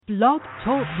Blog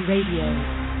Talk Radio.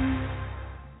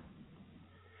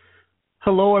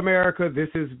 Hello, America. This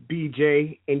is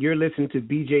BJ, and you're listening to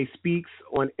BJ Speaks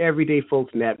on Everyday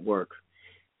Folks Network.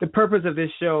 The purpose of this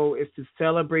show is to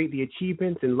celebrate the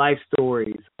achievements and life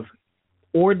stories of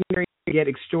ordinary yet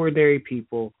extraordinary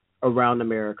people around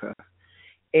America.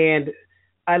 And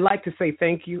I'd like to say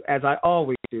thank you, as I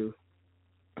always do,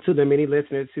 to the many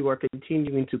listeners who are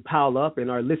continuing to pile up in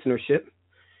our listenership.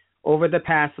 Over the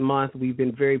past month, we've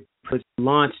been very privileged to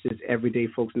launch this Everyday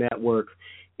Folks Network,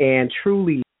 and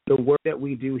truly the work that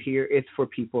we do here is for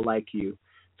people like you.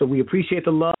 So we appreciate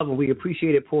the love, and we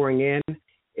appreciate it pouring in.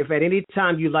 If at any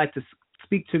time you'd like to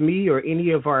speak to me or any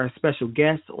of our special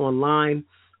guests online,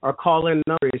 our call-in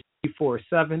number is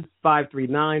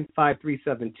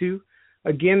 347-539-5372.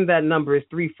 Again, that number is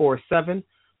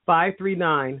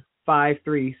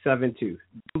 347-539-5372.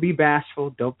 Don't be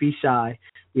bashful. Don't be shy.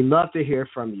 We love to hear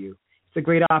from you. It's a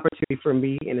great opportunity for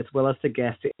me and as well as the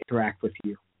guests to interact with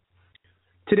you.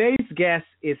 Today's guest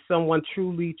is someone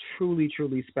truly, truly,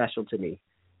 truly special to me.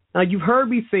 Now, you've heard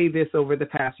me say this over the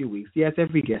past few weeks. Yes,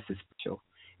 every guest is special,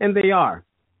 and they are.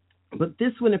 But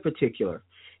this one in particular,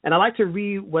 and I like to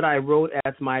read what I wrote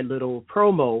as my little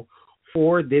promo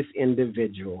for this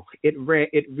individual. It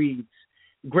reads,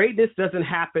 "Greatness doesn't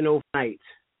happen overnight.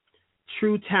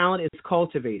 True talent is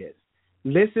cultivated.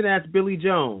 Listen as Billy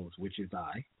Jones, which is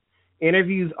I,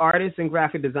 interviews artist and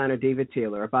graphic designer David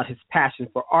Taylor about his passion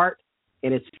for art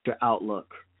and its future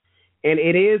outlook. And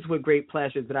it is with great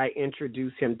pleasure that I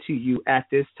introduce him to you at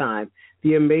this time,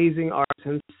 the amazing artist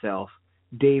himself,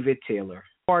 David Taylor.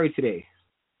 How are you today?"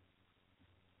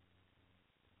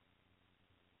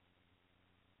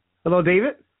 Hello,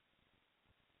 David?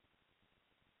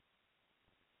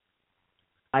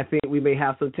 I think we may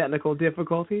have some technical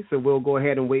difficulties, so we'll go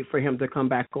ahead and wait for him to come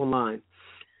back online.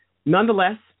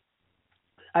 Nonetheless,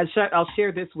 I'll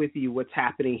share this with you, what's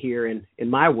happening here in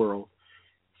my world.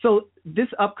 So this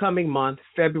upcoming month,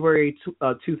 February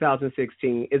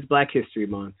 2016, is Black History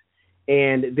Month,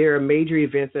 and there are major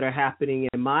events that are happening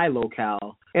in my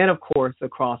locale and, of course,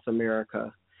 across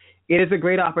America. It is a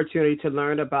great opportunity to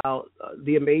learn about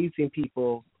the amazing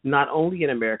people, not only in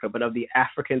America, but of the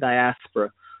African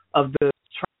diaspora, of the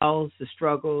trials, the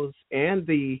struggles, and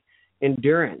the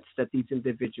endurance that these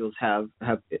individuals have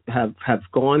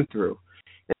gone through.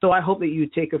 And so I hope that you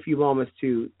take a few moments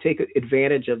to take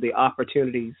advantage of the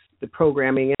opportunities, the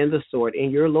programming, and the sort in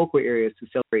your local areas to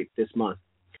celebrate this month.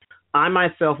 I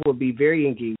myself will be very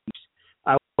engaged.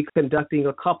 I will be conducting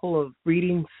a couple of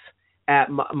readings at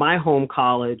my home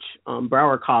college,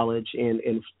 Broward College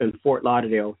in Fort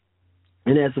Lauderdale,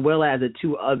 and as well as at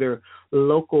two other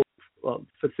local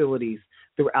facilities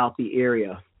throughout the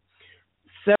area.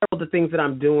 Several of the things that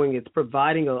I'm doing is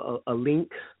providing a link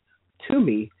to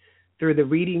me through the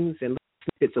readings and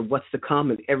snippets of what's to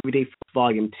come in Everyday Folks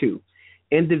Volume 2.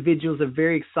 Individuals are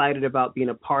very excited about being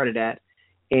a part of that,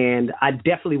 and I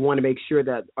definitely want to make sure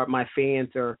that my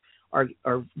fans are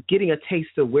getting a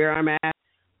taste of where I'm at.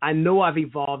 I know I've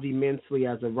evolved immensely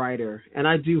as a writer, and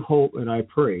I do hope and I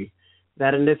pray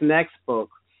that in this next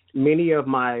book, many of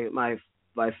my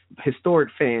historic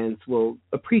fans will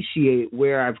appreciate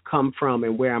where I've come from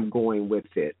and where I'm going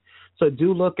with it. So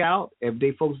do look out,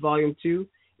 Everyday Folks Volume 2.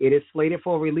 It is slated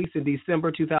for release in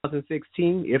December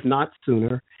 2016, if not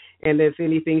sooner. And if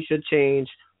anything should change,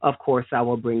 of course, I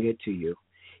will bring it to you.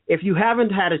 If you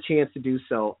haven't had a chance to do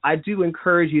so, I do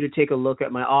encourage you to take a look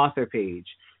at my author page,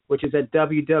 which is at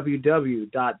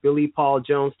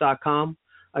www.billypauljones.com.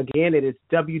 Again, it is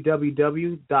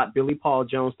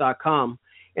www.billypauljones.com.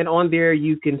 And on there,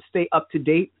 you can stay up to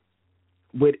date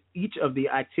with each of the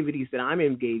activities that I'm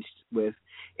engaged with,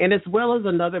 and as well as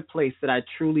another place that I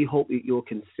truly hope that you'll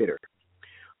consider.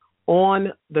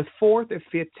 On the fourth or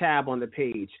fifth tab on the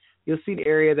page, you'll see an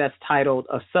area that's titled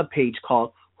a subpage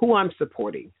called Who I'm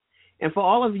Supporting. And for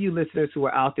all of you listeners who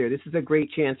are out there, this is a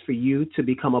great chance for you to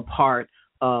become a part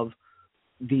of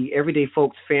the Everyday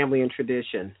Folks family and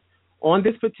tradition. On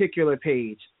this particular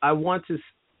page, I want to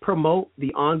promote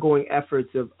the ongoing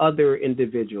efforts of other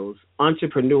individuals,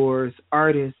 entrepreneurs,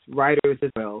 artists, writers as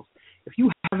well. If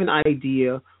you have an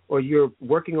idea or you're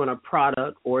working on a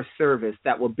product or service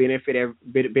that will benefit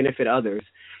others,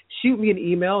 shoot me an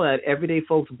email at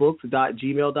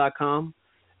everydayfolksbooks.gmail.com,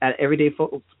 at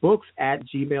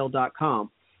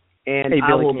everydayfolksbooks@gmail.com, and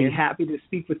I will be happy to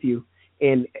speak with you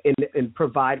and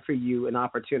provide for you an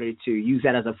opportunity to use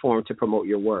that as a forum to promote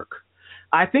your work.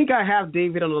 I think I have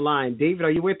David on the line. David,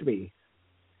 are you with me?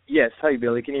 Yes. Hi,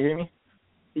 Billy. Can you hear me?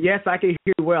 Yes, I can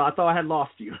hear you well. I thought I had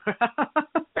lost you.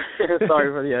 Sorry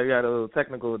for we had a little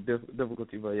technical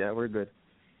difficulty, but yeah, we're good.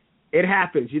 It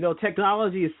happens. You know,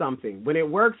 technology is something. When it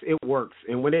works,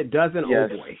 and when it doesn't, Yes.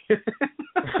 oh boy.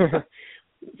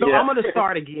 So Yeah. I'm going to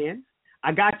start again.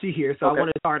 I got you here, so I Okay.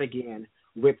 want to start again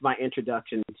with my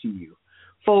introduction to you.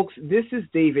 Folks, this is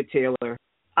David Taylor.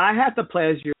 I had the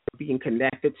pleasure of being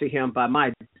connected to him by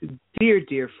my dear,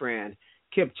 dear friend,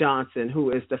 Kip Johnson,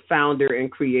 who is the founder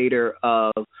and creator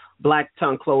of Black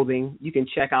Tongue Clothing. You can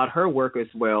check out her work as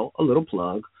well, a little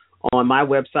plug, on my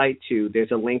website too.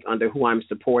 There's a link under who I'm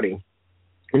supporting.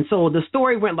 And so the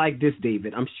story went like this,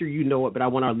 David. I'm sure you know it, but I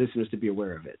want our listeners to be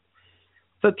aware of it.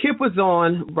 So Kip was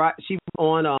she was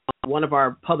on one of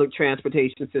our public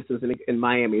transportation systems in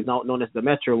Miami, it's known as the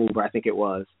Metro Uber, I think it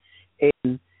was.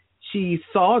 And she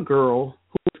saw a girl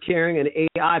who was carrying an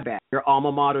AI bag, your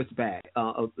alma mater's bag,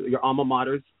 your alma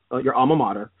mater,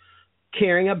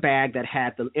 carrying a bag that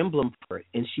had the emblem for it.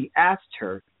 And she asked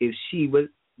her if she was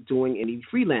doing any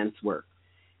freelance work.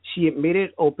 She admitted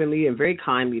openly and very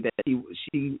kindly that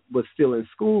she was still in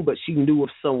school, but she knew of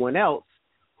someone else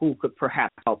who could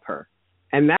perhaps help her.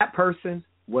 And that person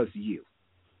was you.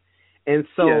 And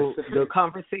so Yes. the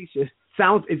conversation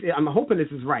I'm hoping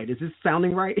this is right. Is this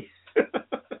sounding right?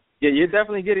 Yeah, you're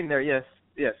definitely getting there. Yes,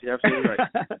 you're absolutely right.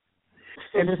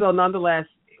 And so nonetheless,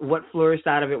 what flourished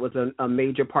out of it was a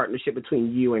major partnership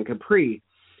between you and Capri.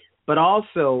 But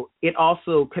it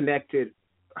also connected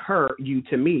you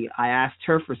to me. I asked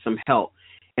her for some help.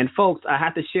 And folks, I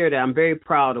have to share that I'm very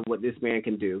proud of what this man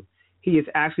can do. He is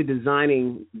actually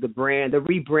designing the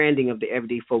rebranding of the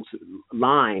Everyday Folks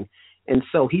line. And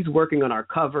so he's working on our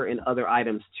cover and other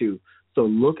items too. So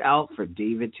look out for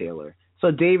David Taylor. So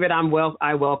David,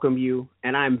 I welcome you,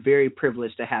 and I'm very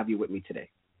privileged to have you with me today.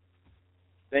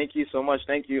 Thank you so much.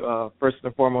 Thank you, first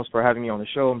and foremost, for having me on the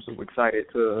show. I'm super excited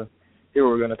to hear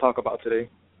what we're going to talk about today.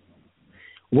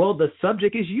 Well, the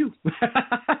subject is you.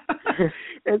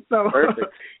 And so Perfect.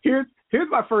 Here's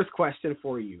my first question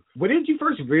for you. When did you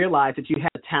first realize that you had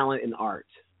a talent in art?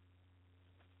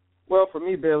 Well, for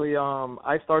me, Billy,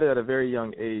 I started at a very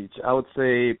young age. I would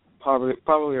say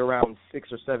probably around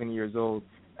 6 or 7 years old,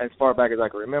 as far back as I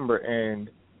can remember. And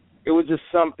it was just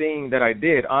something that I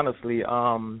did, honestly.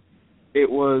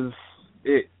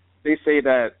 They say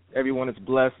that everyone is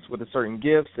blessed with a certain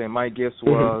gifts, and my gifts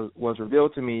was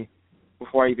revealed to me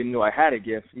before I even knew I had a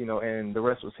gift, and the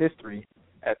rest was history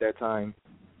at that time.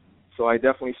 So I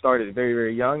definitely started very,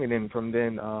 very young, and then from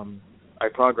then I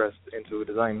progressed into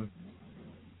design.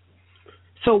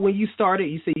 So when you started,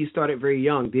 you say you started very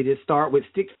young. Did it start with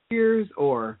stick figures,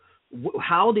 or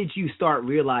how did you start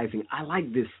realizing I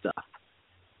like this stuff,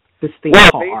 this thing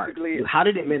called art? How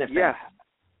did it manifest? Yeah,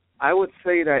 I would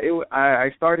say that I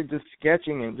started just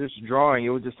sketching and just drawing. It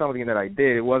was just something that I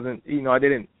did. It wasn't, I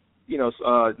didn't,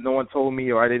 no one told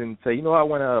me, or I didn't say, I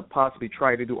want to possibly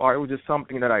try to do art. It was just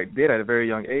something that I did at a very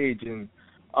young age. And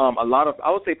a lot of, I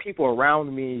would say, people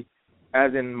around me,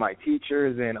 as in my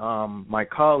teachers and my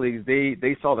colleagues,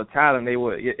 they saw the talent. It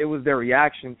was their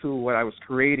reaction to what I was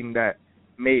creating that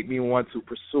made me want to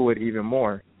pursue it even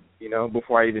more,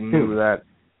 before I even knew that,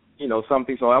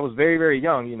 something. So I was very, very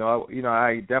young,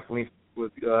 I definitely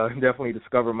definitely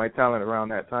discovered my talent around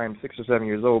that time, 6 or 7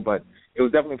 years old. But it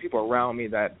was definitely people around me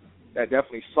that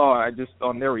definitely saw it. I just,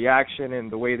 on their reaction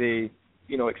and the way they,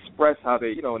 express how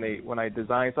they, when I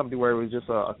designed something where it was just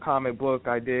a comic book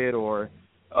I did, or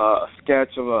a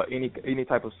sketch of any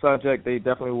type of subject, they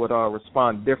definitely would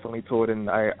respond differently to it. And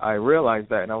I realized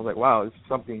that, and I was like, wow, this is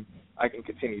something I can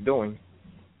continue doing.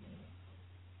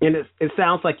 And it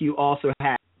sounds like you also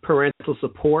had parental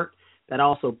support that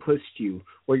also pushed you.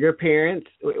 Were your parents,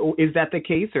 is that the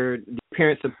case, or did your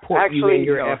parents support you in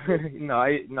your efforts? No,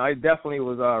 it definitely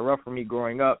was rough for me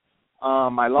growing up.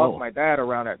 I lost my dad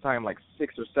around that time, like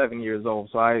 6 or 7 years old,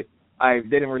 so I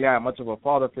didn't really have much of a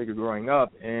father figure growing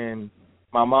up, and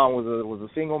my mom was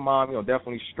a single mom,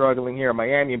 definitely struggling here in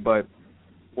Miami. But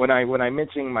when I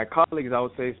mention my colleagues, I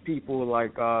would say it's people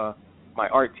like my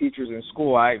art teachers in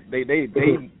school. They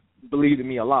believed in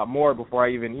me a lot more before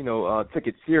I even took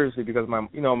it seriously, because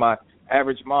my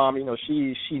average mom,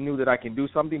 she knew that I can do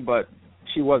something, but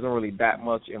she wasn't really that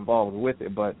much involved with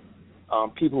it. But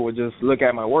people would just look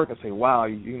at my work and say, wow,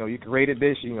 you created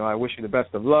this, I wish you the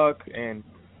best of luck. And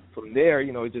from there,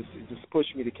 it just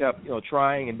pushed me to keep,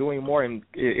 trying and doing more. And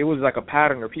it was like a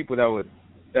pattern of people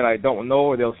that I don't know,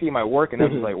 or they'll see my work and they'll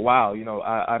be like, wow,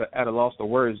 I'd have lost the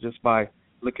words just by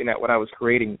looking at what I was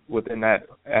creating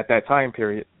at that time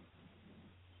period.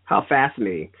 How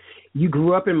fascinating. You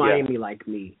grew up in Miami like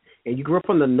me, and you grew up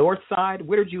on the north side.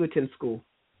 Where did you attend school?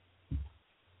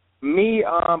 Me,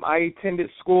 I attended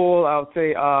school, I would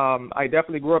say, I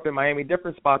definitely grew up in Miami,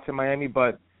 different spots in Miami,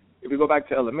 but if we go back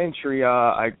to elementary,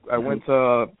 I went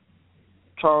to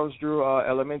Charles Drew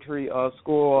Elementary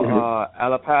School,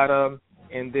 Alapata,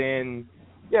 and then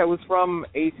it was from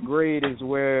 8th grade is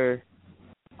where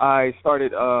I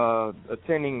started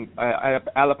attending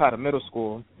Alapata Middle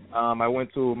School. I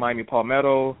went to Miami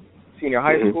Palmetto Senior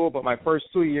High School, but my first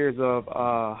 2 years of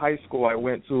high school, I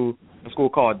went to a school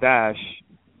called Dash,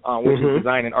 which is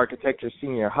Design and Architecture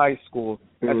Senior High School.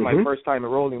 That's my first time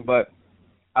enrolling, but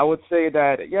I would say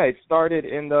that, it started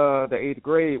in the 8th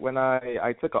grade when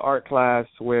I took an art class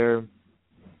where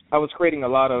I was creating a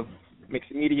lot of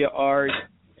mixed media art,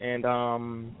 and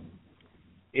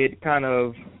it kind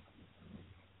of,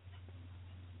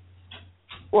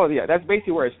 that's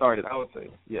basically where it started, I would say,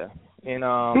 And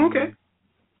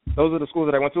those are the schools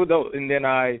that I went to, and then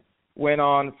I went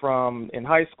on from, in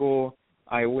high school,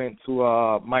 I went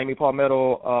to Miami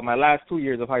Palmetto. My last 2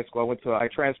 years of high school, I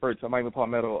transferred to Miami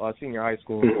Palmetto Senior High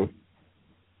School.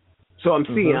 So I'm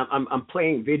seeing, I'm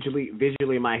playing visually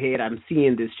in my head. I'm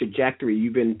seeing this trajectory.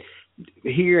 You've been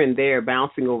here and there,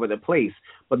 bouncing over the place.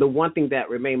 But the one thing that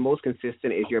remained most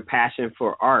consistent is your passion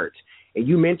for art. And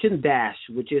you mentioned DASH,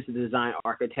 which is the Design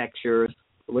Architecture.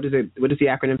 What is it? What does the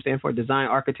acronym stand for? Design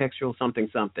Architectural something.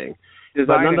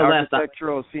 Design and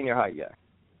Architectural Senior High.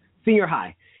 Senior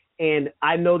High. And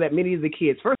I know that many of the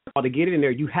kids, first of all, to get in there,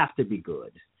 you have to be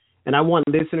good. And I want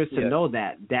listeners to know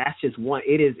that Dash is one.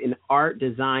 It is an art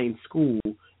design school,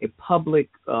 a public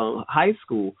high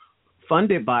school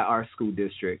funded by our school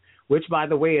district, which, by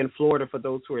the way, in Florida, for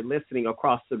those who are listening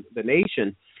across the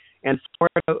nation, and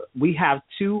Florida, we have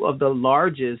two of the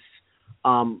largest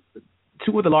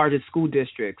school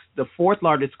districts. The fourth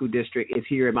largest school district is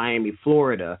here in Miami,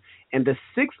 Florida, and the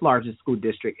sixth largest school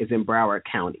district is in Broward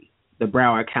County, the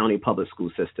Broward County public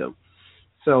school system.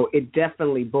 So it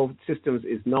definitely, both systems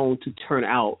is known to turn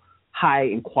out high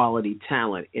and quality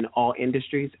talent in all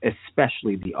industries,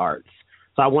 especially the arts.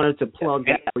 So I wanted to plug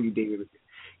that for you, David,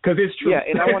 because it's true. Yeah,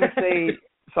 and I want to say,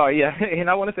 and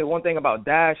I want to say one thing about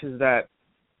Dash is that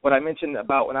what I mentioned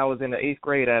about when I was in the 8th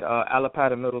grade at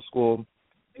Alapata Middle School,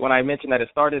 when I mentioned that it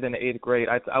started in the 8th grade,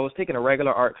 I was taking a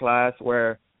regular art class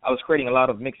where I was creating a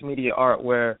lot of mixed media art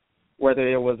whether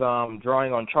it was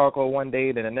drawing on charcoal one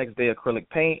day, then the next day acrylic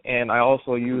paint, and I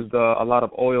also used a lot of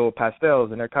oil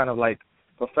pastels, and they're kind of like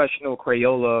professional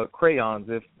Crayola crayons,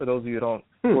 for those of you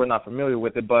who are not familiar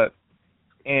with it.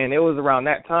 And it was around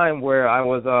that time where I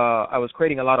was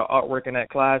creating a lot of artwork in that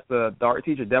class. The art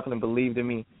teacher definitely believed in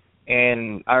me,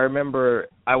 and I remember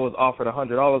I was offered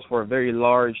 $100 for a very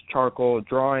large charcoal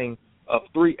drawing of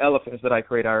 3 elephants that I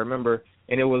created, I remember,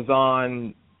 and it was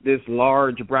on this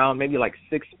large brown, maybe like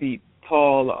 6 feet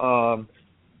tall,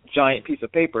 giant piece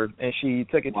of paper, and she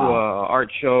took it to a art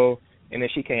show, and then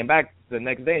she came back the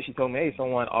next day and she told me, hey,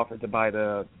 someone offered to buy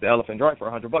the elephant drawing for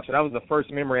 $100. So that was the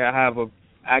first memory I have of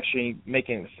actually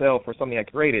making a sale for something I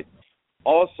created.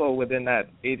 Also within that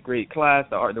 8th grade class,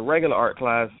 the regular art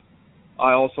class,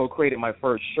 I also created my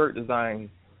first shirt design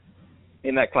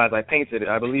in that class. I painted it.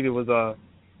 I believe it was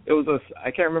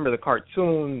I can't remember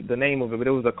the name of it, but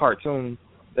it was a cartoon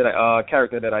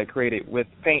character that I created with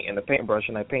paint and a paintbrush,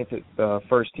 and I painted the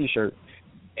first T-shirt.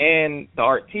 And the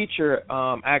art teacher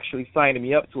actually signed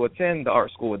me up to attend the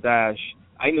art school with Dash.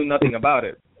 I knew nothing about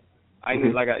it. I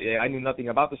knew nothing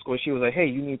about the school. She was like, hey,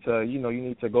 you need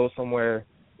to go somewhere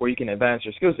where you can advance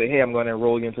your skills. Say, hey, I'm going to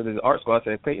enroll you into this art school. I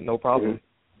said, hey, no problem.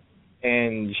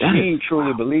 And she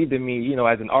truly believed in me,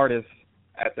 as an artist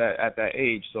at that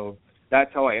age. So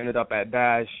that's how I ended up at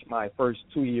Dash my first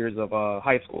 2 years of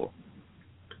high school.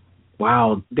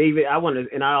 Wow, David, I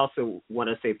also want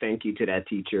to say thank you to that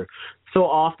teacher. So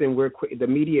often the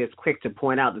media is quick to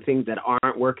point out the things that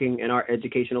aren't working in our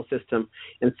educational system,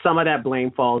 and some of that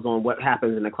blame falls on what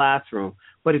happens in the classroom.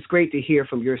 But it's great to hear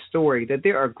from your story that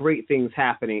there are great things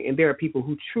happening, and there are people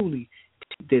who truly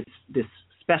take this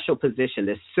special position,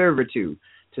 this servitude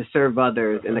to serve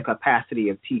others in the capacity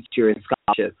of teacher and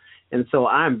scholarship. And so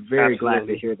I'm very glad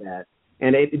to hear that.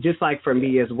 And it, just like for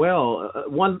me as well,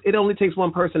 it only takes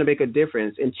one person to make a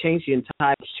difference and change the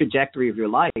entire trajectory of your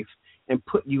life and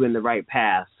put you in the right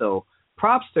path. So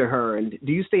props to her. And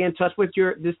do you stay in touch with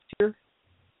this teacher?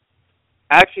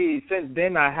 Actually, since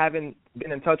then, I haven't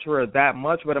been in touch with her that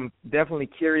much, but I'm definitely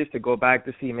curious to go back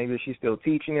to see maybe if she's still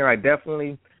teaching there.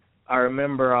 I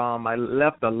remember I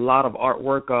left a lot of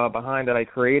artwork behind that I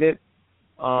created.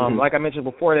 Like I mentioned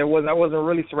before, I wasn't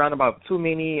really surrounded by too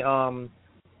many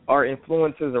art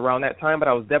influences around that time, but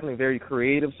I was definitely very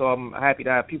creative, so I'm happy to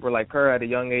have people like her at a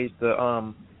young age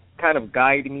to kind of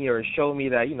guide me or show me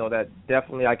that, that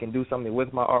definitely I can do something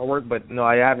with my artwork. But no,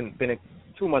 I haven't been in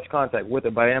too much contact with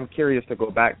it, but I am curious to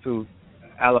go back to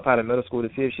Alapata Middle School to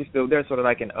see if she's still there so that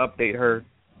I can update her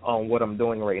on what I'm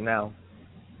doing right now.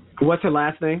 What's her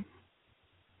last name?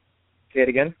 Say it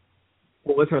again.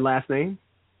 What was her last name?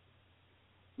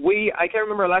 I can't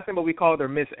remember her last name, but we called her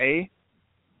Miss A.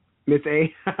 Miss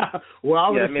A. Well,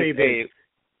 I'm going to say Miss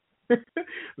this.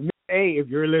 Miss A, if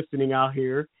you're listening out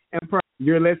here, and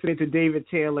you're listening to David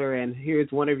Taylor, and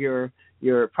here's one of your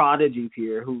prodigies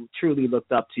here who truly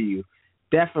looked up to you.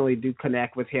 Definitely do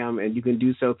connect with him, and you can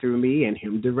do so through me and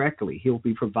him directly. He'll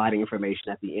be providing information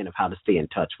at the end of how to stay in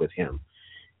touch with him.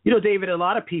 You know, David, a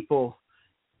lot of people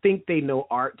think they know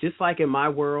art. Just like in my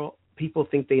world, people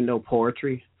think they know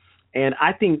poetry. And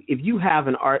I think if you have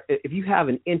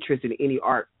an interest in any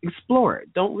art, explore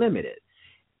it. Don't limit it.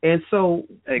 And so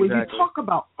when you talk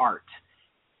about art,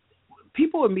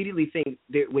 people immediately think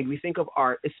that when we think of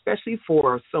art, especially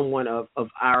for someone of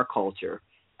our culture,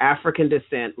 African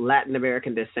descent, Latin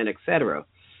American descent, etc.,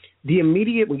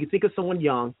 when you think of someone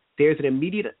young, there's an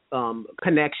immediate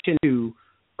connection to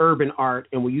urban art.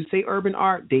 And when you say urban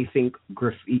art, they think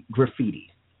graffiti.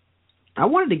 I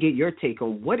wanted to get your take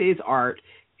on what is art,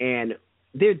 and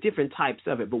there are different types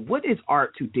of it, but what is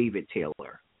art to David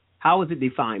Taylor? How is it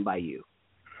defined by you?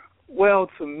 Well,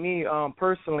 to me,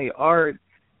 personally, art,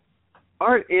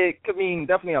 it could mean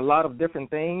definitely a lot of different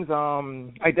things.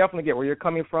 I definitely get where you're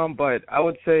coming from, but I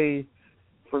would say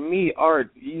for me,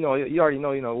 art, you already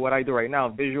know what I do right now,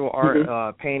 visual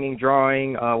art, painting,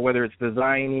 drawing, whether it's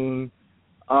designing.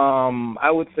 I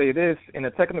would say this, in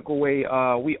a technical way,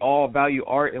 we all value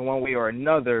art in one way or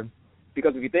another,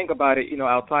 because if you think about it,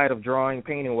 outside of drawing,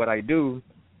 painting, what I do,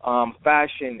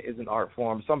 fashion is an art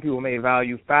form. Some people may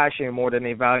value fashion more than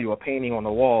they value a painting on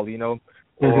the wall,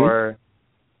 or,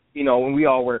 when we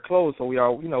all wear clothes, so we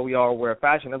all wear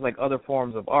fashion. That's like other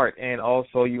forms of art. And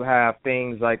also you have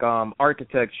things like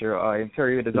architecture,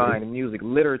 interior design, music,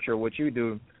 literature, what you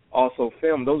do, also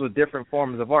film. Those are different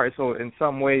forms of art. So in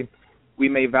some way, we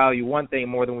may value one thing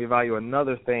more than we value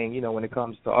another thing, when it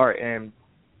comes to art. And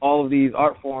all of these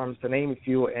art forms, to name a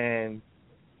few, and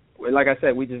like I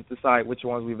said, we just decide which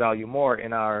ones we value more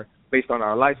based on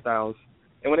our lifestyles.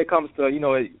 And when it comes to,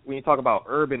 when you talk about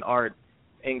urban art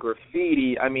and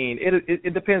graffiti, I mean,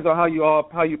 it depends on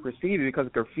how you perceive it, because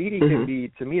graffiti can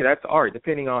be, to me, that's art,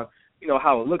 depending on,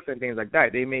 how it looks and things like that.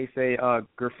 They may say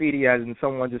graffiti as in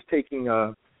someone just taking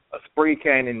a spray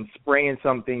can and spraying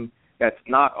something that's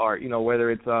not art, whether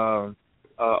it's a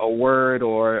word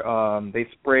or they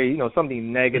spray,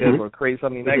 something negative or create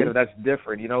something negative, that's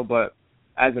different, But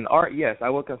as an art, yes, I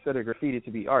would consider graffiti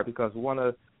to be art, because one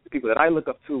of the people that I look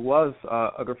up to was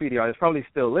a graffiti artist, probably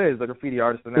still is a graffiti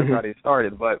artist, and that's how they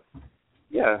started. But,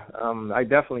 yeah, I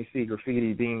definitely see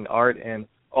graffiti being art and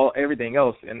everything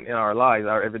else in our lives,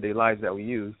 our everyday lives that we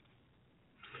use.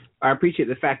 I appreciate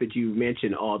the fact that you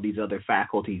mentioned all these other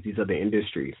faculties, these other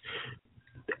industries.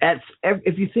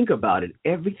 If you think about it,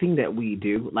 everything that we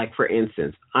do, like for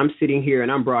instance, I'm sitting here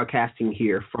and I'm broadcasting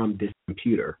here from this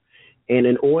computer. And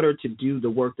in order to do the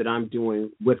work that I'm doing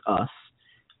with us,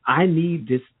 I need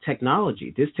this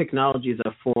technology. This technology is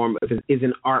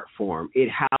an art form. It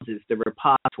houses the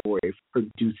repository for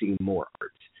producing more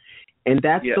art. And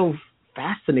that's so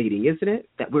fascinating, isn't it?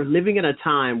 That we're living in a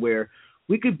time where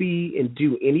we could be and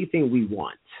do anything we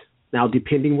want. Now,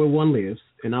 depending where one lives,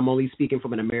 and I'm only speaking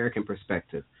from an American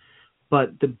perspective,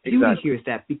 but the beauty here is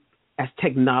that as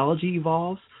technology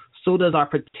evolves, so does our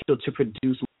potential to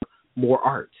produce more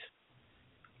art.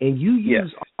 And you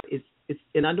use art,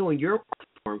 and I know in your art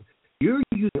form, you're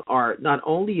using art not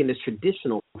only in its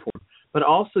traditional form, but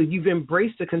also you've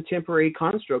embraced the contemporary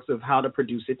constructs of how to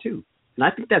produce it too. And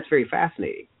I think that's very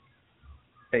fascinating.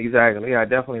 Exactly. Yeah, I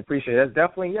definitely appreciate it.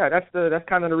 That's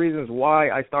kind of the reasons why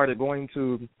I started going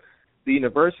to the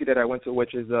university that I went to,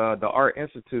 which is the Art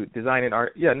Institute, the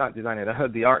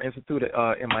Art Institute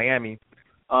in Miami.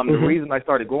 The reason I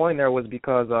started going there was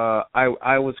because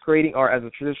I was creating art as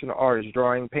a traditional artist,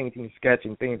 drawing, painting,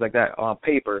 sketching, things like that on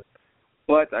paper.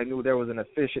 But I knew there was an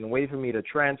efficient way for me to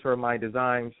transfer my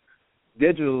designs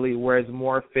digitally, where it's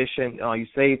more efficient. You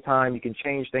save time, you can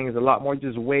change things a lot more,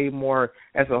 just way more.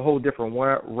 That's a whole different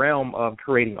realm of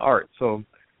creating art. So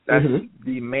that's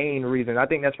the main reason. I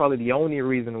think that's probably the only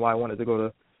reason why I wanted to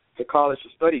go to college to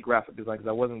study graphic design, because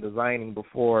I wasn't designing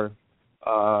before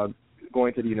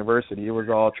going to the university. It was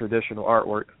all traditional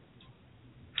artwork.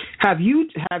 Have you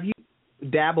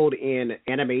dabbled in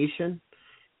animation?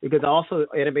 Because also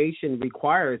animation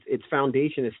requires its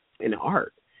foundation is in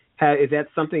art. Is that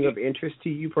something of interest to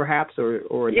you, perhaps,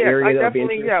 or an area of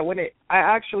interest? Yeah, I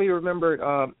actually remembered.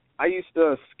 I used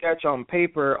to sketch on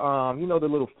paper. The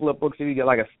little flip books. You get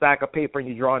like a stack of paper and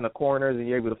you draw in the corners and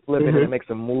you're able to flip it and it makes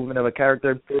a movement of a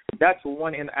character. that's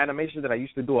one in animation that I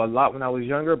used to do a lot when I was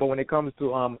younger. But when it comes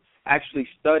to actually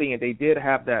studying it, they did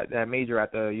have that major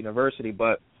at the university.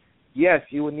 But yes,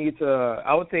 you would need to.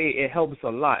 I would say it helps a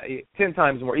lot, 10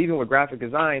 times more, even with graphic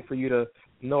design, for you to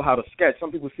know how to sketch.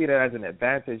 Some people see that as an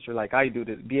advantage, or like I do,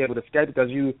 to be able to sketch because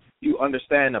you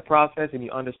understand the process and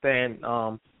you understand.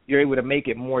 You're able to make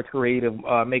it more creative,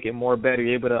 make it more better.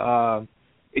 You're able to.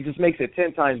 It just makes it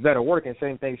 10 times better work. And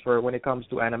same things for when it comes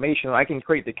to animation. I can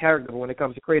create the character, but when it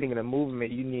comes to creating a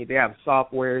movement, they have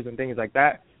softwares and things like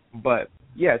that. But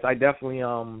yes, I definitely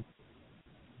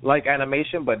like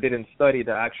animation, but didn't study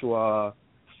the actual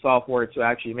software to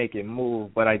actually make it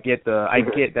move. But I get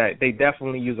that they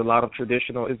definitely use a lot of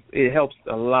traditional. It helps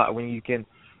a lot when you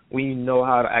know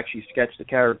how to actually sketch the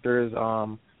characters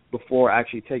before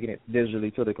actually taking it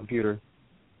digitally to the computer.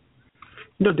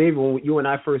 You know, David, when you and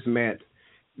I first met,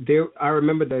 I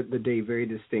remember the day very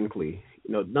distinctly.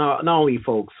 You know, not only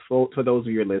folks, for those of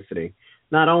you who are listening,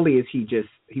 not only is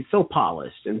he's so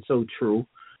polished and so true,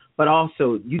 but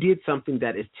also you did something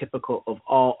that is typical of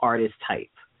all artist type.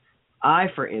 I,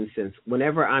 for instance,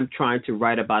 whenever I'm trying to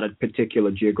write about a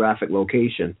particular geographic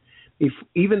location,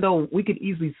 even though we could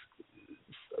easily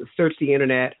search the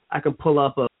internet, I can pull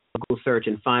up a Google search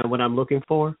and find what I'm looking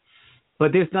for.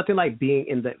 But there's nothing like being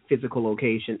in the physical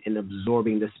location and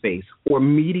absorbing the space, or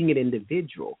meeting an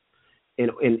individual and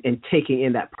taking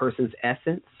in that person's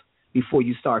essence before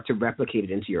you start to replicate it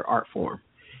into your art form.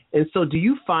 And so do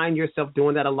you find yourself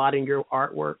doing that a lot in your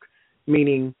artwork?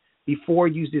 Meaning before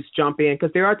you just jump in,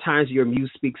 because there are times your muse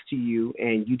speaks to you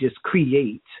and you just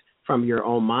create from your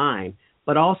own mind,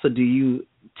 but also do you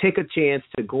take a chance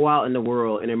to go out in the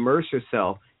world and immerse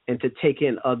yourself and to take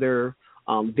in other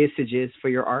visages for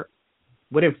your art?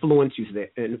 What influences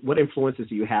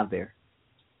do you have there?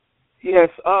 Yes,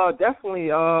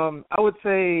 definitely. I would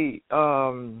say,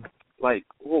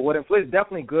 what influences,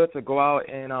 definitely good to go out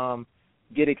and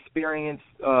get experience,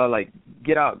 go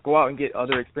out and get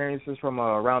other experiences from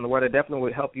around the world. It definitely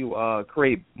would help you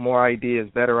create more ideas,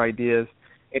 better ideas,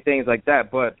 and things like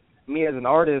that. But me as an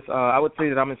artist, I would say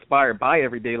that I'm inspired by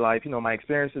everyday life, my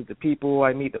experiences, the people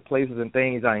I meet, the places and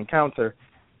things I encounter.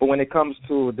 But when it comes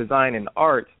to design and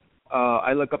art,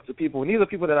 I look up to people, and these are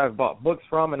people that I've bought books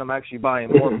from, and I'm actually buying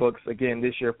more books again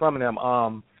this year from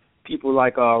them. People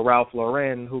like Ralph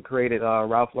Lauren, who created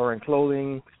Ralph Lauren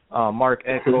clothing, Mark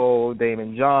Echo,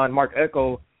 Damon John. Mark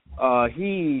Echo,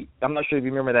 I'm not sure if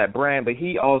you remember that brand, but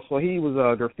he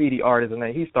was a graffiti artist, and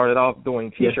then he started off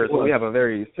doing T-shirts, so we have a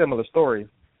very similar story.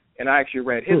 And I actually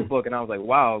read his book, and I was like,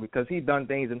 wow, because he'd done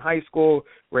things in high school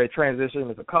where it transitioned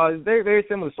into college. Very, very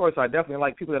similar story, so I definitely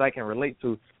like people that I can relate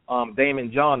to.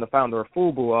 Damon John, the founder of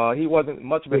FUBU, he wasn't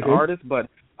much of an artist, but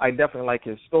I definitely like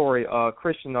his story.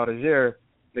 Christian Audigier,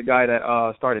 the guy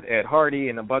that started Ed Hardy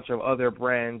and a bunch of other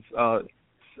brands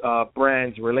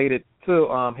related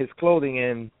to his clothing,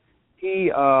 and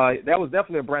that was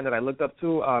definitely a brand that I looked up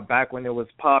to back when it was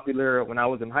popular. When I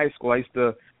was in high school,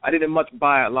 I didn't much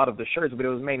buy a lot of the shirts, but it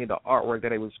was mainly the artwork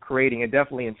that it was creating. It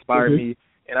definitely inspired me,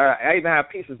 and I even have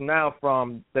pieces now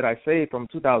that I saved from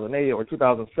 2008 or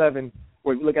 2007,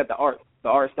 where you look at the art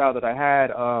style that I had.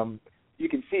 You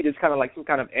can see there's kind of like some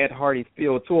kind of Ed Hardy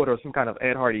feel to it, or some kind of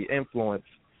Ed Hardy influence.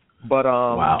 But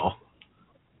wow.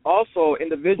 Also,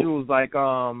 individuals like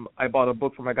I bought a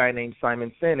book from a guy named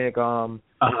Simon Sinek. One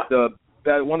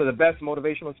of the best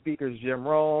motivational speakers, Jim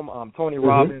Rome, Tony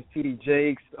Robbins, T.D.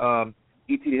 Jakes,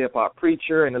 E.T. the Hip Hop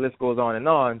Preacher, and the list goes on and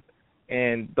on.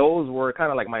 And those were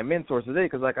kind of like my mentors today,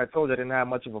 because like I told you, I didn't have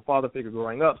much of a father figure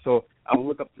growing up. So I would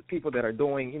look up to people that are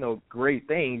doing, great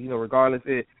things, regardless.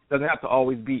 It doesn't have to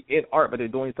always be in art, but they're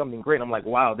doing something great. I'm like,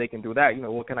 wow, they can do that.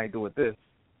 What can I do with this?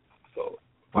 So.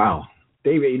 Wow.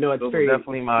 David, it's those very... are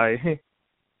definitely my...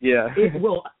 Yeah.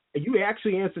 Well, you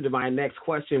actually answered my next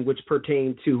question, which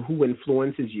pertained to who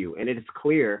influences you. And it is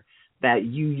clear that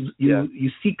you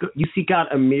seek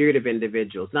out a myriad of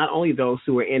individuals, not only those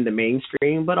who are in the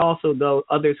mainstream, but also those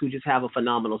others who just have a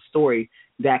phenomenal story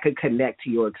that could connect to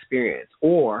your experience,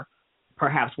 or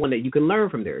perhaps one that you can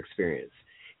learn from their experience.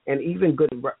 And even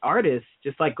good artists,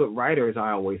 just like good writers,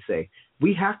 I always say,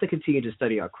 we have to continue to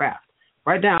study our craft.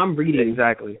 Right now, I'm reading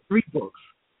 3 books.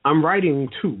 I'm writing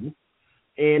 2.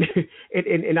 And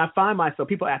I find myself,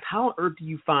 people ask, how on earth do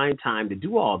you find time to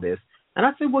do all this? And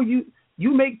I say, well, you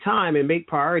make time and make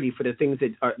priority for the things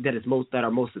that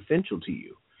are most essential to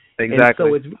you. Exactly.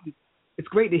 And so it's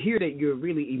great to hear that you're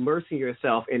really immersing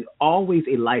yourself and always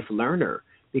a life learner,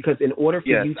 because in order for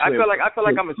you to... I feel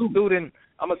like I'm a student.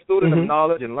 I'm a student of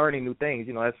knowledge and learning new things.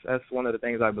 That's one of the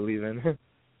things I believe in.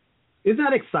 Isn't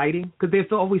that exciting? Because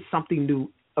there's always something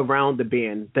new around the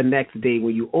bend the next day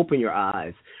when you open your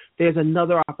eyes, there's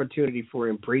another opportunity for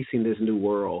embracing this new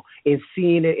world and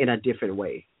seeing it in a different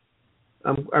way.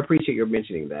 I appreciate your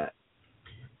mentioning that.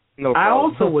 No I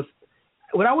problem. also was,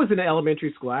 when I was in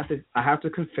elementary school, I have to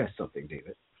confess something,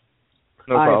 David.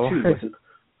 No problem.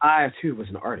 I too was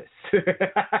an artist.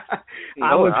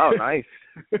 Nice.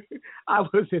 I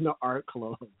was in the art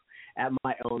club at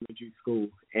my elementary school,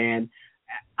 and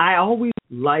I always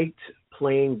liked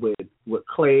playing with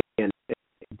clay and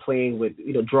playing with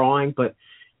drawing, but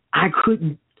I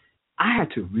couldn't. I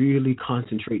had to really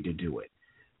concentrate to do it.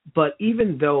 But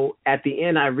even though at the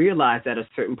end I realized at a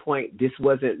certain point this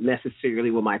wasn't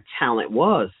necessarily what my talent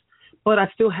was, but I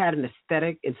still had an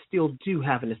aesthetic and still do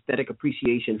have an aesthetic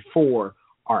appreciation for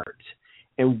art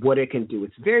and what it can do.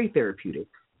 It's very therapeutic.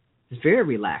 It's very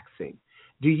relaxing.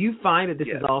 Do you find that this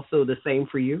is also the same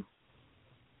for you?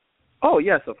 Oh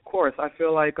yes, of course. I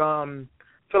feel like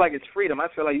it's freedom. I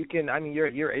feel like you can. I mean,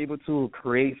 you're able to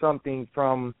create something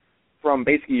from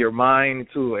basically your mind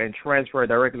and transfer it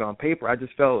directly on paper. I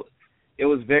just felt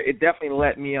it definitely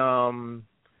let me I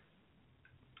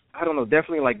don't know,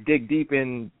 definitely like dig deep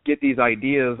and get these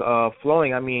ideas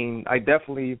flowing. I mean, I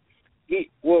definitely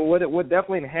what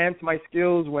definitely enhanced my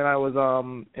skills when I was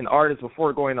an artist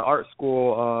before going to art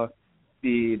school,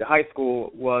 the high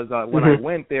school was when I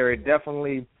went there. It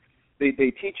definitely they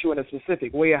teach you in a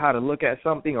specific way how to look at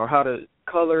something or how to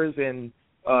colors and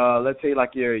let's say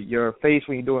like your face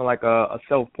when you're doing like a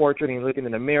self-portrait and you're looking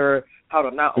in the mirror, how to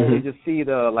not only just see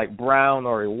the like brown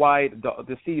or white,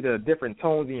 to see the different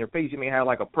tones in your face. You may have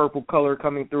like a purple color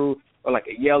coming through or like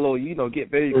a yellow, get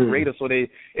very creative. So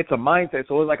it's a mindset.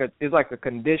 So it's like a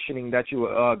conditioning that you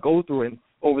go through, and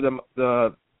over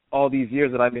the all these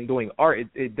years that I've been doing art,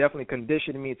 it definitely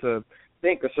conditioned me to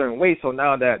think a certain way. So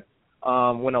now that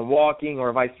when I'm walking or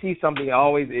if I see something, I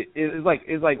always it's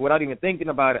like without even thinking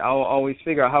about it, I'll always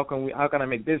figure out how can I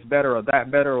make this better or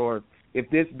that better, or if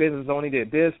this business only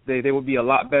did this, they would be a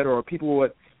lot better, or people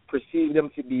would perceive them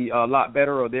to be a lot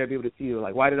better, or they'll be able to see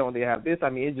like why don't they have this? I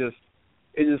mean, it's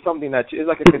just something that it's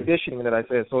like a conditioning that I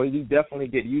said. So you definitely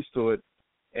get used to it,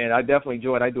 and I definitely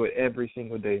enjoy it. I do it every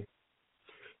single day.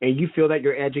 And you feel that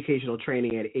your educational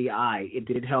training at AI, it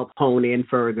did help hone in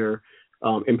further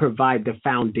and provide the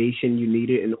foundation you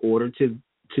needed in order to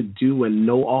do and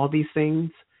know all these things?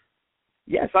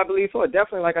 Yes, I believe so.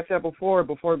 Definitely, like I said before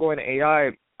going to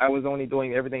AI, I was only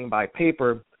doing everything by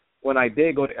paper. When I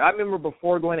did I remember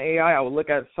before going to AI, I would look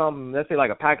at some, let's say like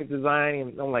a package design,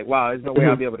 and I'm like, wow, there's no way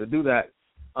I'll be able to do that.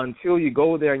 Until you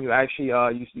go there and you actually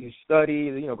you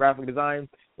study, graphic design.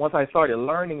 Once I started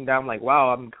learning that, I'm like,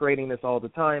 wow, I'm creating this all the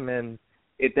time, and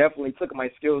it definitely took my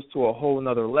skills to a whole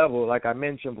nother level, like I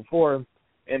mentioned before.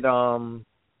 And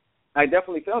I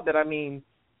definitely felt that. I mean,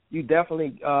 you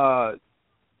definitely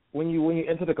when you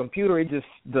enter the computer, it just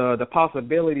the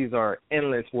possibilities are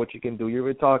endless. What you can do. You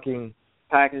were talking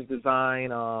package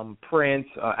design, print,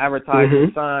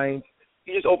 advertising, signs.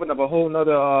 You just open up a whole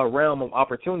nother realm of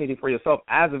opportunity for yourself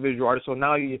as a visual artist. So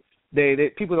now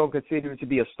people don't consider you to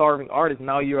be a starving artist.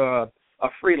 Now you're a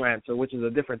freelancer, which is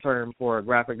a different term for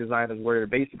graphic designers, where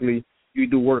basically you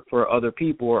do work for other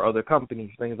people or other companies,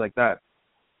 things like that.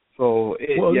 So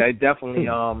it definitely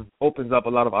opens up a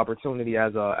lot of opportunity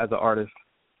as an artist.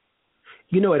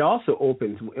 It also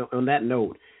opens, on that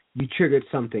note, you triggered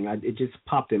something. It just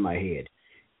popped in my head.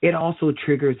 It also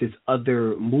triggers this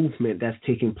other movement that's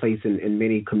taking place in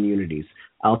many communities.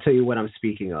 I'll tell you what I'm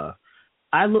speaking of.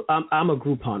 I'm a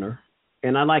group hunter,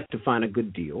 and I like to find a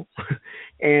good deal.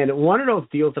 And one of those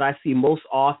deals that I see most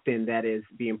often that is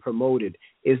being promoted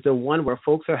is the one where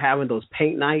folks are having those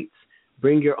paint nights,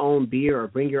 bring your own beer or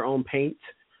bring your own paint.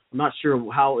 I'm not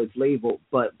sure how it's labeled,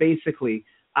 but basically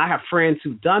I have friends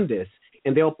who've done this,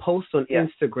 and they'll post on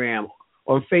Instagram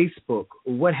or Facebook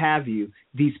or what have you,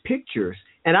 these pictures.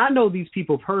 And I know these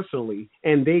people personally,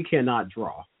 and they cannot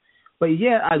draw. But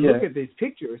yet I look at these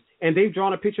pictures, and they've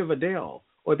drawn a picture of Adele,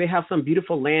 or they have some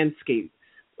beautiful landscape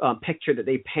picture that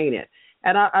they painted.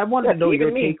 And I wanted to know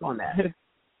your take on that.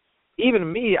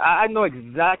 Even me, I know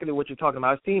exactly what you're talking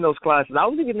about. I've seen those classes. I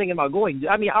was even thinking about going.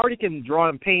 I mean, I already can draw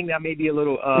and paint. That may be a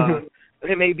little,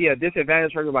 it may be a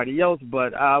disadvantage for everybody else,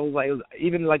 but I was like,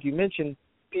 even like you mentioned,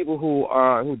 people who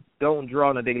don't draw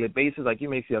on a daily basis, like you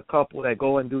may see a couple that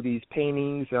go and do these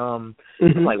paintings. I'm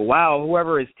like, wow,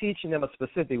 whoever is teaching them a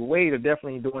specific way, they're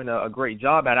definitely doing a great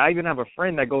job at it. I even have a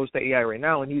friend that goes to AI right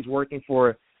now, and he's working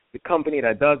for the company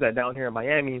that does that down here in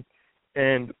Miami,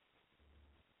 and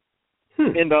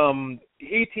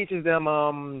he teaches them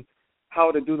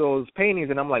how to do those paintings,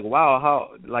 and I'm like, wow, how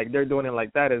like they're doing it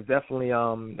like that is definitely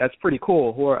that's pretty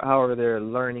cool. However they're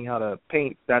learning how to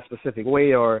paint that specific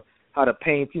way, or how to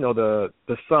paint, the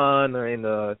sun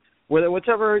and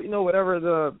whatever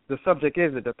the subject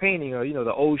is that they're painting, or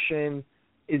the ocean.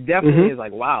 It definitely is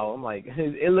like, wow. I'm like,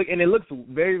 it looks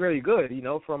very, very good,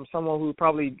 from someone who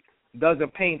probably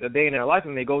doesn't paint a day in their life,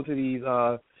 and they go to these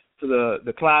to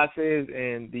the classes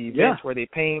and the events where they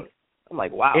paint. I'm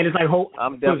like, wow. And it's like hope.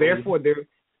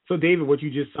 So David, what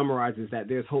you just summarized is that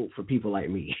there's hope for people like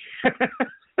me.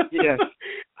 Yes,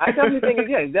 I definitely think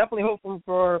it's definitely hope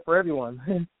for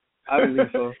everyone. I believe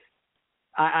so.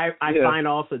 I find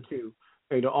also too,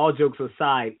 all jokes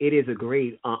aside, it is a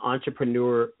great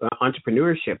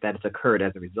entrepreneurship that has occurred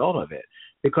as a result of it,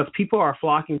 because people are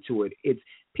flocking to it.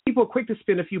 People are quick to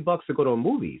spend a few bucks to go to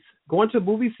movies. Going to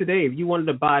movies today, if you wanted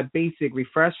to buy basic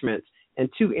refreshments and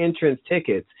 2 entrance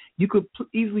tickets, you could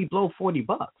easily blow $40.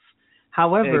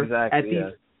 However, at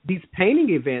these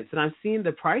painting events, and I'm seeing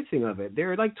the pricing of it,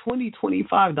 they're like $20,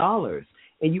 $25,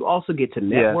 and you also get to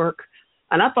network.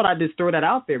 And I thought I'd just throw that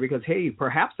out there because, hey,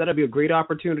 perhaps that'll be a great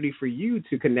opportunity for you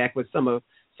to connect with some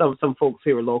folks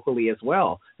here locally as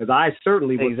well. Because I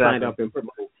certainly would sign up and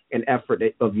promote an effort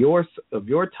of your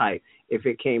type if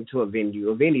it came to a venue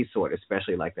of any sort,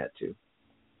 especially like that too.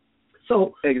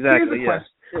 So here's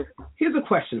a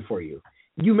question for you.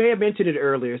 You may have mentioned it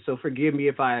earlier, so forgive me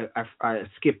if I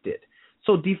skipped it.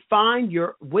 So define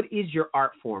what is your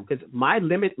art form? Because my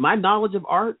knowledge of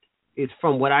art is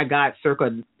from what I got circa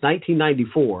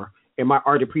 1994 in my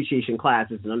art appreciation class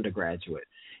as an undergraduate.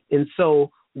 And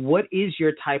so what is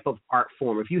your type of art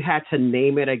form? If you had to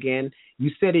name it again,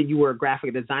 you said that you were a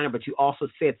graphic designer, but you also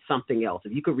said something else.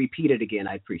 If you could repeat it again,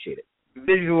 I'd appreciate it.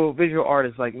 Visual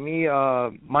artist like me.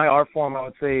 My art form, I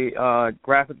would say,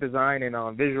 graphic design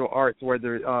and visual arts,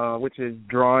 which is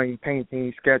drawing,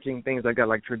 painting, sketching, things like that,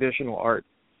 like traditional art.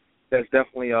 That's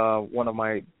definitely one of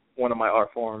my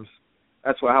art forms.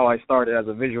 That's how I started as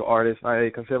a visual artist. I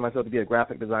consider myself to be a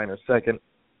graphic designer second.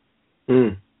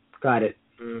 Got it.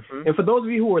 Mm-hmm. And for those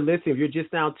of you who are listening, if you're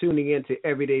just now tuning in to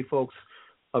Everyday Folks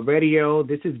Radio,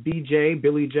 this is BJ,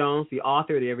 Billy Jones, the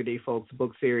author of the Everyday Folks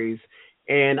book series.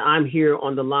 And I'm here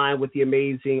on the line with the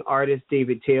amazing artist,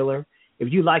 David Taylor.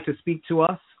 If you'd like to speak to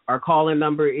us, our call-in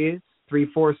number is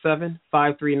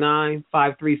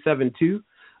 347-539-5372.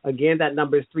 Again, that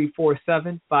number is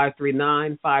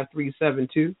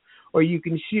 347-539-5372. Or you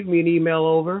can shoot me an email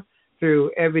over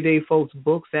through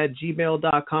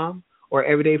everydayfolksbooks@gmail.com or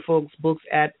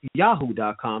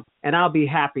everydayfolksbooks@yahoo.com, and I'll be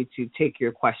happy to take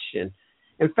your question.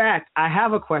 In fact, I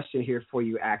have a question here for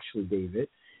you, actually, David.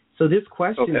 So this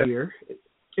question here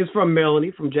is from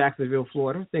Melanie from Jacksonville,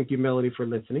 Florida. Thank you, Melanie, for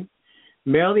listening.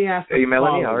 Melanie asked, "Hey,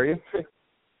 Melanie, how are you?"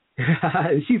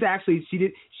 She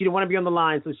didn't want to be on the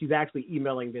line, so she's actually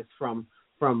emailing this from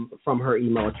her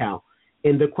email account.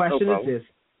 And the question is this: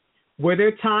 were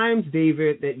there times,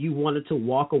 David, that you wanted to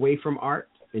walk away from art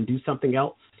and do something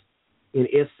else? And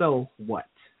if so, what?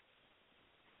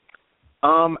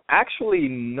 Actually,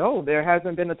 no. There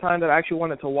hasn't been a time that I actually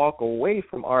wanted to walk away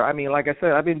from art. I mean, like I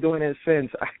said, I've been doing it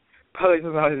since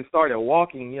I started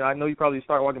walking. I know you probably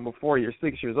start walking before you're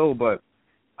 6 years old, but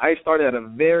I started at a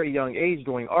very young age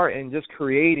doing art, and just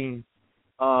creating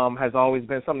has always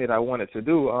been something that I wanted to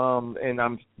do. And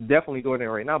I'm definitely doing it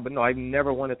right now. But no, I've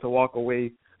never wanted to walk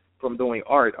away from doing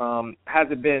art. Has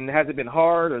it been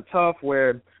hard or tough?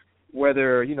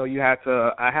 Whether you had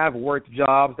to? I have worked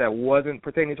jobs that wasn't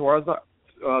pertaining towards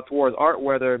art.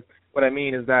 What I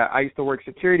mean is that I used to work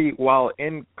security while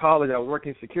in college. I was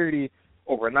working security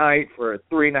overnight for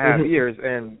 3.5 years,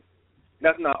 and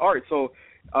that's not art. So,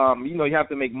 you have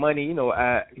to make money,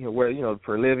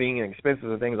 for living and expenses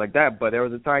and things like that. But there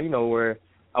was a time, where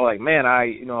I was like, man,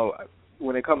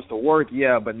 when it comes to work,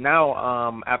 but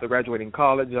now, after graduating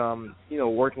college,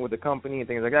 working with the company and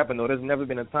things like that. But no, there's never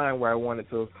been a time where I wanted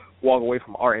to walk away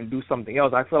from art and do something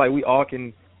else. I feel like we all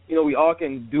can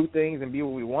do things and be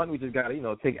what we want. We just got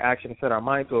to, take action and set our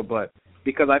mind to it. But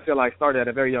because I feel like I started at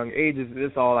a very young age,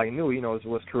 this all I knew,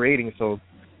 was creating. So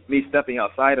me stepping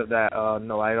outside of that,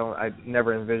 no, I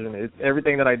never envisioned it.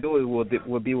 Everything that I do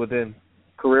will be within,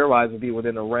 career-wise, will be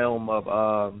within the realm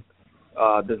of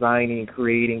designing,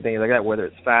 creating, things like that, whether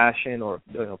it's fashion or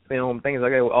film, things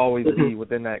like that, will always be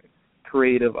within that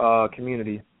creative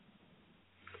community.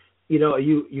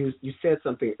 You said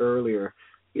something earlier.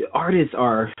 Artists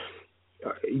are,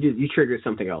 you triggered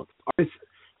something else. Artists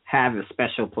have a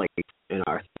special place in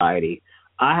our society.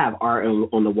 I have art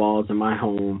on the walls in my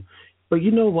home, but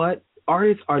you know what?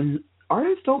 Artists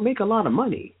don't make a lot of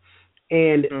money,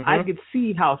 and I could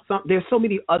see how there's so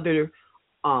many other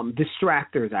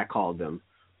distractors, I call them,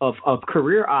 of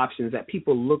career options that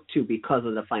people look to because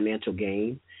of the financial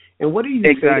gain. And what do you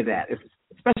say to that?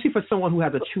 especially for someone who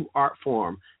has a true art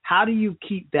form, how do you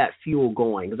keep that fuel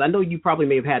going? Because I know you probably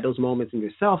may have had those moments in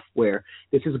yourself where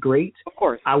this is great. Of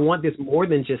course. I want this more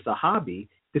than just a hobby.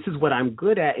 This is what I'm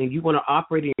good at, and you want to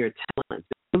operate in your talents.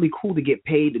 It's really cool to get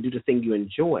paid to do the thing you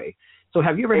enjoy. So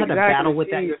have you ever had to battle with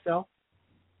that yourself?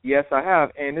 Yes, I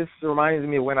have. And this reminds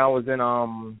me of when I was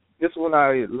in this is when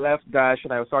I left Dash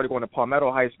and I started going to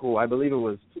Palmetto High School. I believe it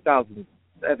was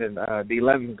 2007, the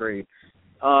 11th grade.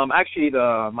 Actually,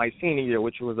 my senior year,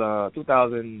 which was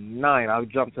 2009, I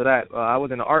jumped to that. I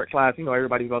was in an art class. You know,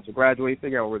 everybody's about to graduate,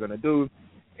 figure out what we're going to do.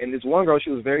 And this one girl,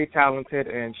 she was very talented,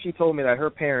 and she told me that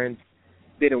her parents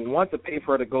didn't want to pay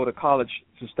for her to go to college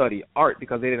to study art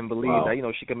because they didn't believe that, you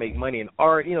know, she could make money in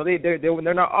art. You know,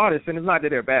 they're not artists, and it's not that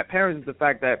they're bad parents. It's the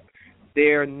fact that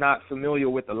they're not familiar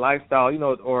with the lifestyle, you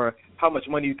know, or how much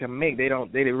money you can make. They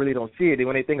really don't see it.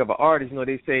 When they think of an artist, you know,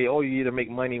 they say, oh, you either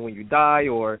make money when you die,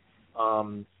 or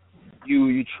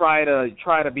you try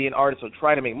to be an artist or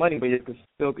try to make money, but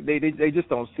they just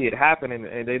don't see it happen,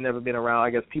 and they've never been around, I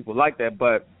guess, people like that.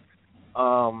 But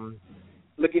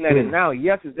looking at it now,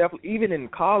 yes, it's definitely, even in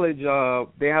college,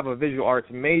 they have a visual arts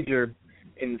major,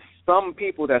 and some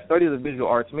people that study the visual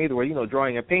arts major, where, you know,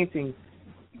 drawing and painting,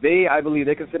 I believe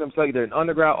they consider themselves either an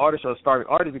underground artist or a starving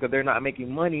artist because they're not making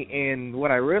money. And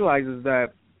what I realized is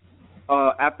that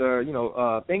after, you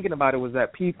know, thinking about it, was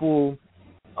that people,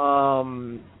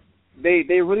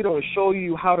 they really don't show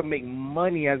you how to make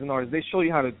money as an artist. They show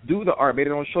you how to do the art, but they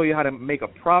don't show you how to make a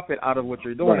profit out of what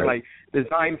you're doing. Right. Like,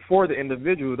 design for the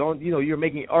individual. You're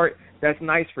making art that's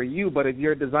nice for you, but if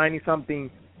you're designing something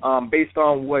based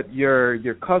on what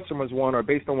your customers want or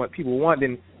based on what people want,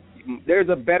 then there's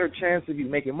a better chance of you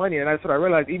making money. And that's what I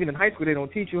realized. Even in high school, they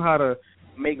don't teach you how to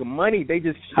make money. They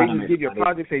just give you a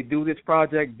project, say do this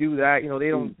project, do that. You know,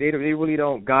 they really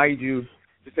don't guide you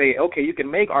to say, okay, you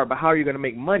can make art, but how are you going to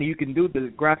make money? You can do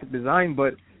the graphic design,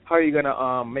 but how are you going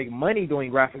to make money doing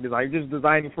graphic design? Are you just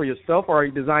designing for yourself, or are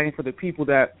you designing for the people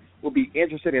that will be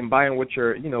interested in buying what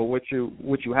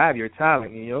you have, your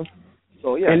talent, you know?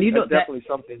 So yeah, and that's definitely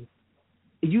something.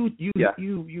 You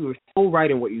are so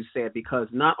right in what you said, because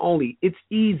not only it's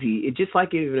easy, just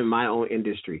like even in my own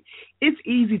industry, it's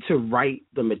easy to write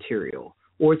the material,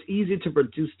 or it's easy to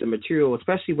produce the material,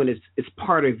 especially when it's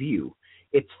part of you.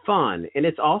 It's fun, and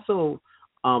it's also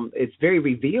it's very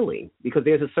revealing, because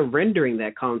there's a surrendering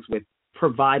that comes with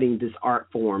providing this art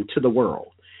form to the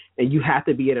world, and you have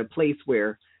to be at a place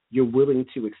where you're willing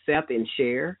to accept and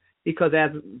share, because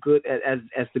as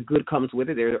the good comes with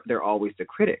it, there are always the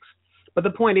critics. But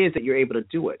the point is that you're able to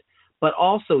do it. But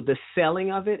also the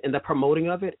selling of it and the promoting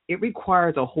of it, it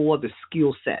requires a whole other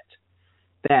skill set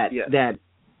that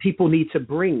people need to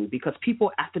bring, because people,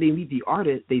 after they meet the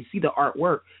artist, they see the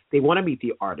artwork, they want to meet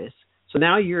the artist. So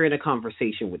now you're in a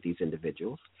conversation with these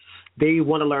individuals. They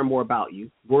want to learn more about you.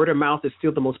 Word of mouth is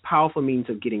still the most powerful means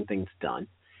of getting things done.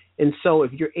 And so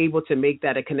if you're able to make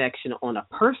that a connection on a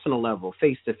personal level,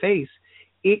 face to face,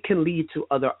 it can lead to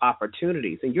other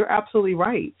opportunities. And you're absolutely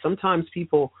right. Sometimes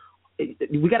people,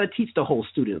 we got to teach the whole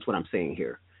students what I'm saying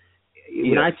here.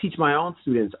 When I teach my own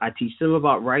students, I teach them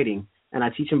about writing, and I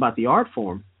teach them about the art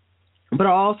form, but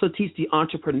I also teach the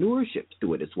entrepreneurship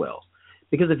to it as well.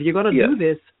 Because if you're going to do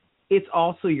this, it's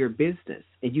also your business,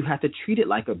 and you have to treat it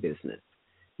like a business.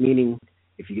 Meaning,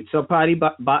 if you get somebody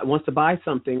wants to buy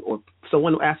something, or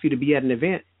someone asks you to be at an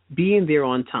event, being there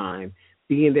on time,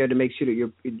 being there to make sure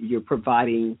that you're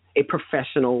providing a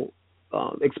professional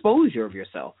exposure of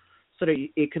yourself, so that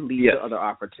it can lead to other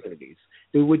opportunities.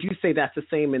 Would you say that's the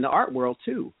same in the art world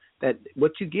too? That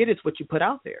what you get is what you put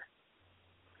out there.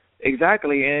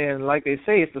 Exactly, and like they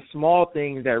say, it's the small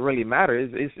things that really matter.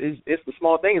 It's the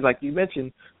small things, like you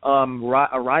mentioned,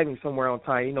 arriving somewhere on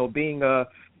time. You know, being a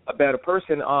better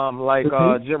person.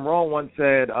 Jim Rohn once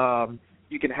said,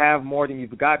 you can have more than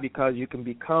you've got because you can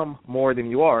become more than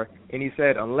you are. And he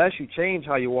said, unless you change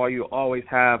how you are, you always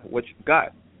have what you've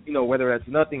got. You know, whether that's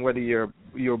nothing, whether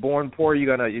you're born poor, if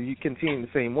you continue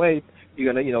the same way,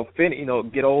 you're gonna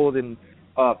get old and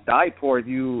die poor. If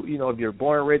you're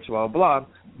born rich, blah blah.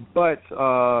 But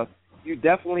you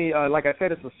definitely, like I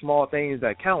said, it's the small things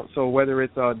that count. So whether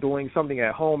it's doing something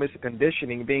at home, it's a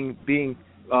conditioning, being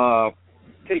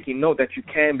taking note that you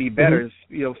can be better,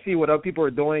 see what other people are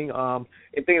doing,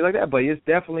 and things like that. But it's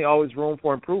definitely always room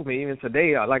for improvement. Even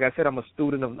today, like I said, I'm a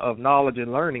student of knowledge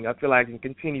and learning. I feel like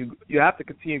you have to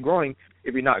continue growing.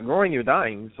 If you're not growing, you're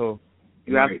dying. So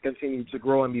you have to continue to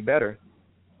grow and be better.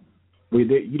 Well,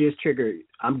 you just triggered.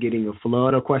 I'm getting a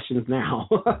flood of questions now.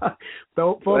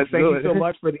 So, folks, thank you so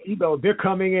much for the email. They're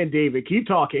coming in, David. Keep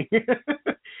talking.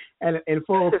 And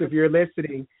folks, if you're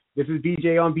listening, This is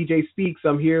BJ on BJ Speaks.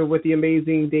 I'm here with the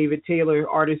amazing David Taylor,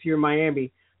 artist here in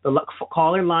Miami. The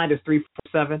call-in line is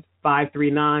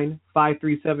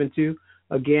 347-539-5372.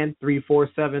 Again,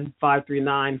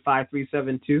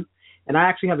 347-539-5372. And I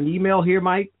actually have an email here,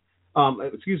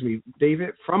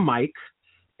 David, from Mike.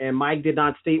 And Mike did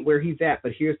not state where he's at,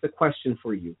 but here's the question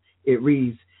for you. It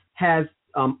reads, has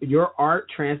your art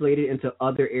translated into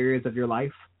other areas of your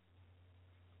life?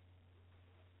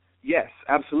 Yes,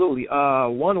 absolutely.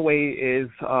 One way is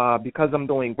because I'm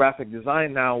doing graphic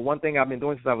design now. One thing I've been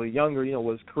doing since I was younger,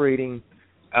 was creating,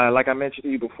 like I mentioned to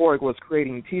you before, it was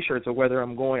creating T-shirts. Or whether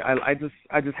I'm going, I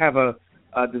just have a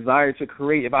desire to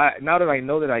create. Now that I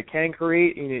know that I can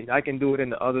create, I can do it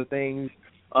into other things.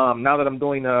 Now that I'm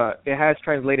doing, it has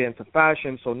translated into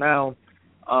fashion. So now,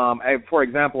 for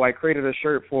example, I created a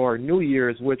shirt for New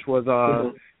Year's, which was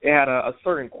it had a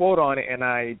certain quote on it, and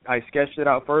I sketched it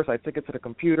out first. I took it to the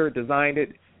computer, designed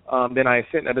it. Then I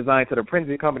sent a design to the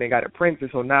printing company and got it printed.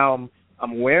 So now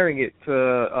I'm wearing it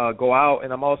to go out,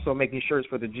 and I'm also making shirts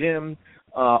for the gym.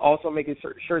 Also making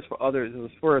shirts for others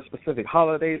for a specific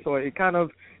holiday. So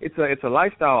it's a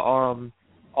lifestyle.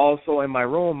 Also in my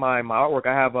room, my artwork,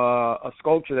 I have a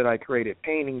sculpture that I created,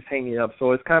 paintings hanging up.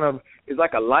 So it's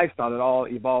like a lifestyle that all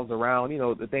evolves around,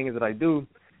 the things that I do.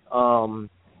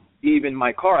 Even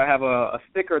my car, I have a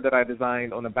sticker that I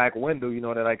designed on the back window,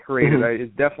 that I created.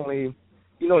 It's definitely,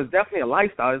 it's definitely a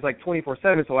lifestyle. It's like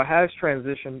 24/7. So it has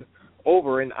transitioned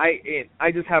over, and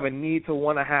I just have a need to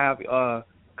want to have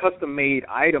custom-made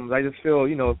items. I just feel,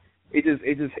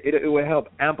 it will help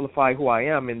amplify who I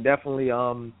am, and definitely,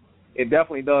 it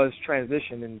definitely does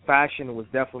transition, and fashion was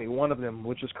definitely one of them,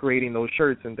 which was creating those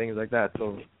shirts and things like that.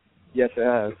 So, yes, it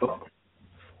has.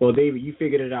 Well, David, you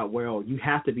figured it out well. You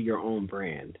have to be your own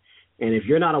brand. And if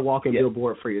you're not a walking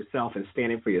billboard for yourself and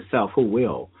standing for yourself, who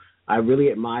will? I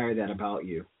really admire that about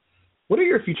you. What are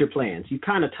your future plans? You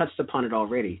kind of touched upon it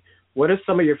already. What are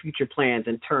some of your future plans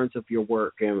in terms of your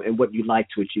work and what you'd like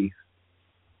to achieve?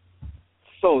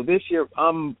 So this year,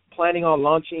 I'm planning on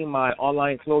launching my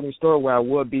online clothing store where I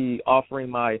will be offering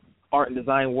my art and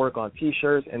design work on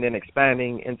T-shirts and then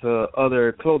expanding into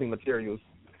other clothing materials.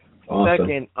 Awesome.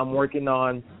 Second, I'm working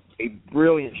on a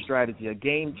brilliant strategy, a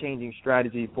game-changing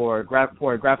strategy for a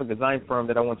graphic design firm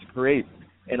that I want to create,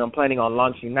 and I'm planning on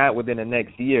launching that within the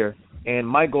next year. And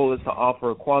my goal is to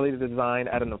offer quality design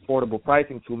at an affordable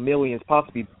pricing to millions,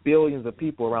 possibly billions of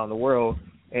people around the world,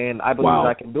 and I believe that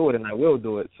I can do it, and I will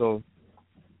do it. So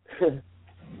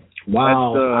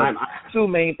wow. That's the two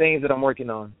main things that I'm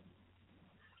working on.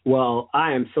 Well,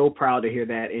 I am so proud to hear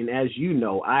that, and as you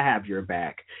know, I have your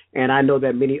back, and I know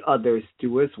that many others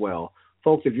do as well.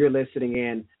 Folks, if you're listening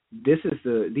in, these are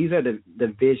the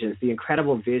visions, the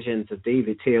incredible visions of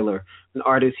David Taylor, an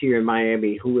artist here in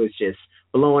Miami who is just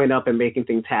blowing up and making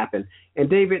things happen. And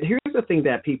David, here's the thing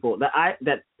that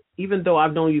even though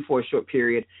I've known you for a short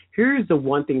period, here's the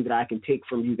one thing that I can take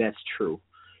from you that's true.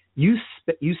 You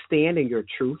stand in your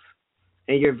truth,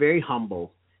 and you're very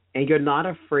humble, and you're not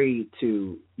afraid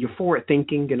you're forward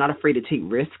thinking, you're not afraid to take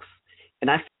risks, and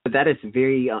I feel that is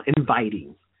very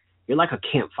inviting. You're like a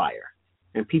campfire,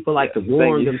 and people like to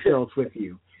warm themselves with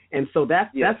you. And so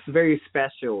that's very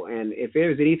special, and if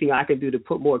there's anything I can do to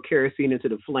put more kerosene into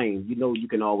the flame, you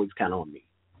can always count on me.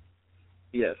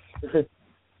 Yes.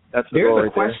 That's the goal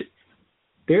right there.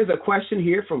 There's a question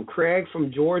here from Craig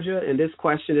from Georgia, and this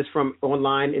question is from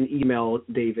online and email,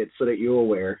 David, so that you're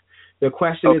aware. The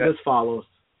question is as follows.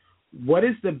 What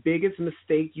is the biggest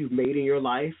mistake you've made in your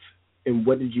life, and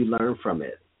what did you learn from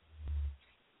it?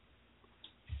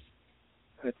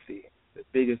 Let's see. The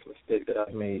biggest mistake that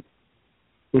I've made.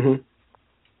 Mm-hmm.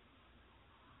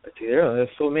 Let's see. There's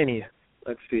so many.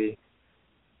 Let's see.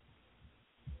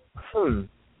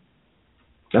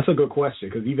 That's a good question,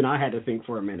 because even I had to think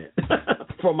for a minute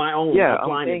for my own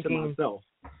applying it to myself.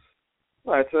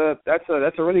 Well, that's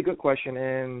a really good question,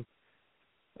 and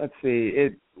let's see.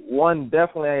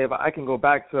 Definitely, if I can go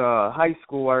back to high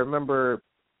school, I remember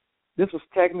this was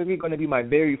technically going to be my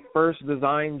very first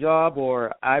design job,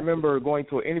 or I remember going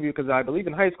to an interview because I believe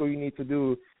in high school you need to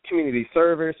do community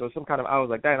service or some kind of hours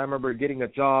like that. And I remember getting a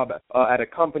job at a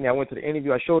company. I went to the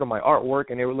interview. I showed them my artwork,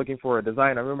 and they were looking for a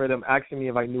design. I remember them asking me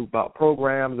if I knew about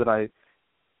programs that I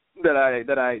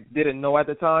didn't know at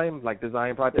the time, like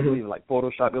design projects, like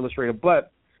Photoshop, Illustrator.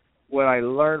 But what I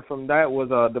learned from that was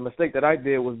the mistake that I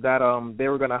did was that they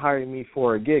were going to hire me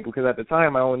for a gig, because at the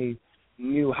time I only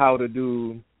knew how to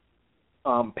do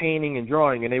painting and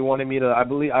drawing, and they wanted me to. I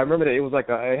remember that it was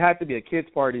it had to be a kids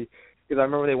party, because I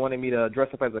remember they wanted me to dress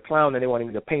up as a clown, and they wanted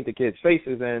me to paint the kids'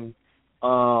 faces. And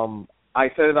I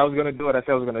said that I was going to do it. I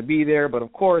said I was going to be there, but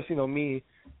of course, me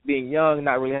being young,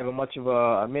 not really having much of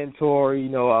a mentor,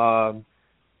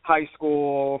 high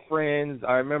school friends.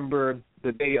 I remember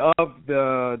the day of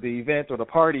the event or the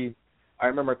party, I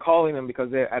remember calling them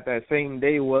because at that same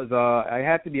day was I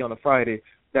had to be on a Friday.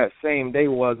 That same day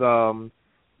was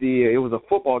it was a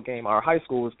football game. Our high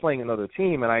school was playing another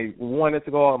team, and I wanted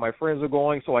to go. All my friends were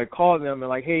going, so I called them and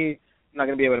like, hey, I'm not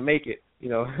gonna be able to make it.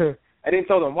 I didn't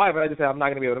tell them why, but I just said I'm not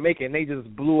gonna be able to make it, and they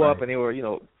just blew up and they were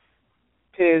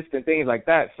pissed and things like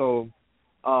that. So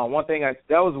that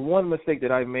was one mistake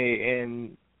that I made,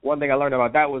 and one thing I learned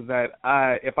about that was that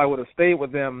if I would have stayed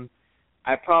with them,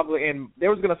 I probably, and they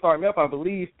was gonna start me up, I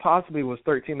believe possibly was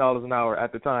 $13 an hour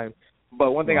at the time.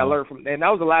 But one thing I learned from, and that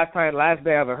was the last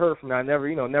day I ever heard from them. I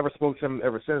never spoke to them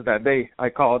ever since that day. I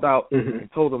called out and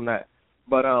told them that.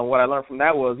 But what I learned from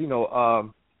that was,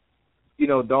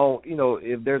 don't,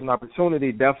 if there's an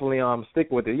opportunity, definitely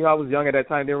stick with it. I was young at that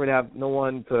time, didn't really have no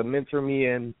one to mentor me,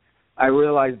 and I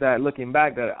realized that looking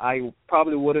back that I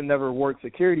probably would have never worked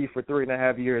security for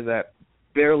 3.5 years at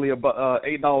barely about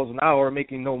 $8 an hour,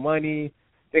 making no money,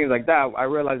 things like that. I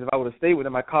realized if I would have stayed with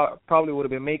them, I probably would have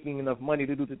been making enough money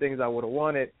to do the things I would have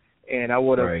wanted, and I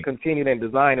would have continued in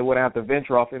design and wouldn't have to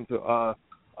venture off into a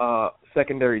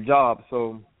secondary job.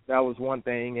 So that was one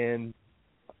thing. And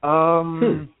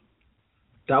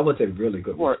that was a really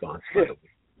good response.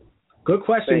 Good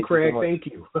question, Craig. Thank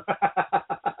you.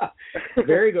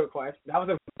 Very good question. That was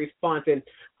a response. And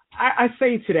I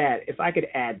say to that, if I could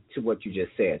add to what you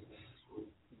just said,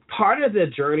 part of the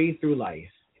journey through life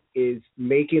is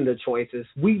making the choices.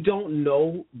 We don't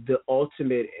know the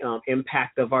ultimate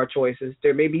impact of our choices.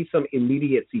 There may be some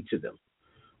immediacy to them.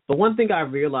 But one thing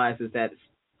I've realized is that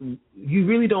you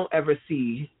really don't ever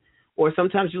see, or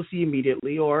sometimes you'll see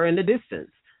immediately or in the distance,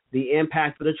 the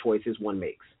impact of the choices one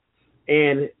makes.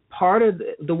 And part of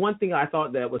the one thing I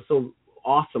thought that was so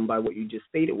awesome by what you just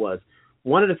stated was,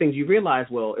 one of the things you realize,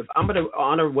 well, if I'm going to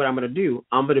honor what I'm going to do,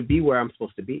 I'm going to be where I'm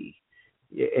supposed to be.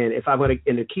 And if I'm going to,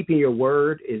 and keeping your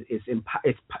word is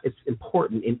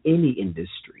important in any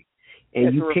industry.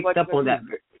 And you picked up on that.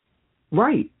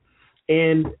 Right.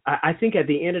 And I think at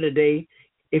the end of the day,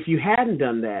 if you hadn't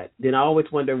done that, then I always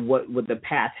wonder what would the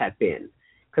path have been.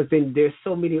 Because then there's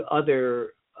so many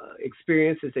other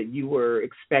experiences that you were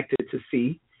expected to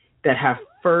see that have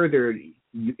furthered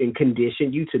you and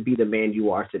conditioned you to be the man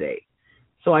you are today.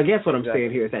 So I guess what I'm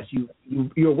saying here is that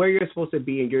you're where you're supposed to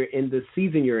be, and you're in the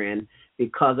season you're in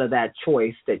because of that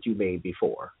choice that you made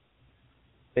before.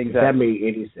 Exactly. If that made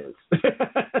any sense.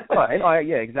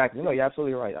 Yeah, exactly. No, you're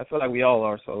absolutely right. I feel like we all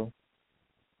are. So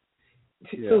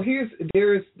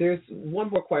there's one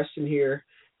more question here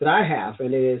that I have,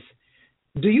 and it is,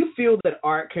 do you feel that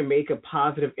art can make a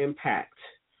positive impact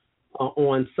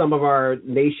on some of our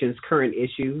nation's current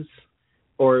issues,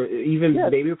 or even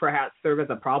maybe perhaps serve as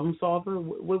a problem solver?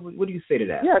 What do you say to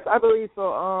that? Yes, I believe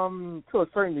so. To a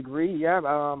certain degree, yeah.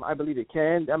 I believe it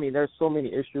can. I mean, there's so many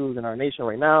issues in our nation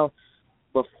right now.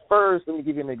 But first, let me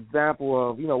give you an example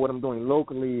of what I'm doing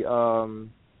locally. On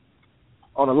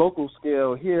a local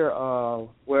scale here,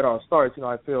 where it all starts,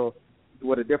 I feel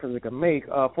what a difference it can make.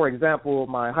 For example,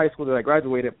 my high school that I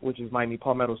graduated, which is Miami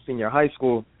Palmetto Senior High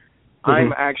School,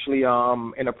 I'm actually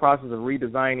in the process of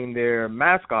redesigning their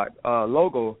mascot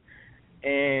logo.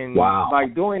 And by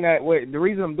doing that, the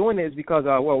reason I'm doing it is because,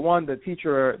 one, the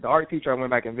art teacher, I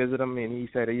went back and visited him, and he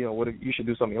said, you should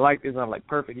do something like this. And I'm like,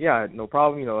 perfect, yeah, no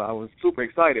problem. I was super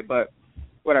excited. But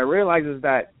what I realized is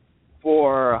that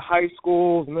for high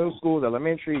schools, middle schools,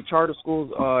 elementary, charter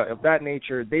schools of that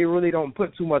nature, they really don't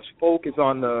put too much focus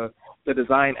on the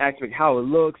design aspect, how it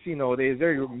looks. They're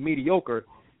very mediocre.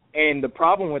 And the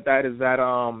problem with that is that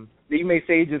you may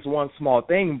say just one small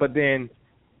thing, but then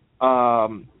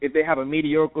if they have a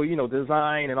mediocre,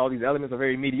 design and all these elements are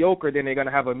very mediocre, then they're going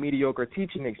to have a mediocre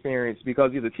teaching experience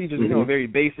because the teachers, very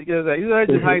basic.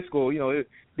 It's just high school,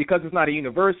 because it's not a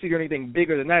university or anything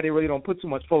bigger than that, they really don't put too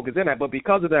much focus in that. But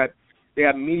because of that, they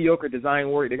have mediocre design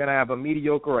work. They're going to have a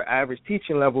mediocre or average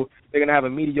teaching level. They're going to have a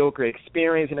mediocre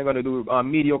experience, and they're going to do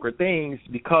mediocre things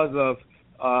because of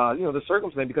the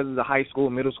circumstance, because it's a high school,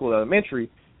 middle school,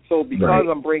 elementary. So because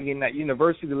I'm bringing that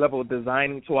university level of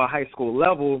designing to a high school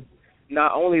level,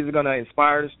 not only is it going to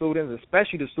inspire the students,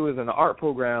 especially the students in the art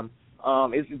program,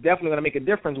 it's definitely going to make a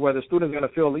difference where the students are going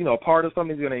to feel, a part of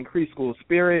something. It's going to increase school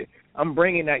spirit. I'm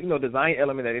bringing that, design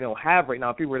element that they don't have right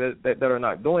now, people that are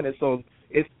not doing it. So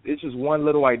it's just one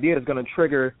little idea that's going to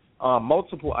trigger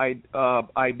multiple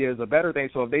ideas of better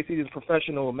things. So if they see this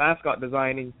professional mascot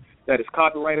designing that is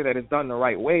copyrighted, that is done the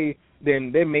right way,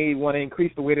 then they may want to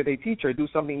increase the way that they teach or do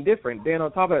something different. Then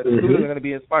on top of that, the students are going to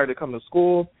be inspired to come to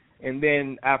school. And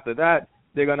then after that,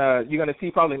 you're gonna see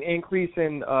probably an increase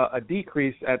in a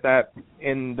decrease at that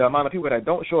in the amount of people that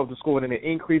don't show up to school, and an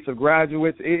increase of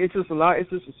graduates. It's just a lot. It's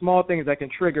just small things that can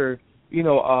trigger,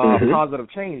 positive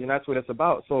change, and that's what it's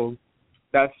about. So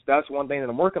that's one thing that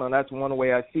I'm working on. That's one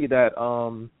way I see that.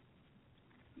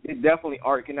 It definitely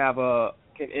art can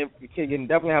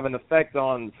definitely have an effect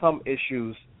on some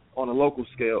issues on a local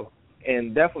scale,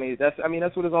 and definitely that's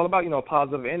what it's all about.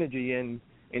 Positive energy and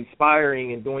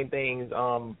inspiring and doing things.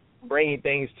 Bringing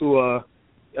things to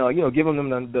giving them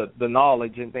the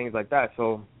knowledge and things like that.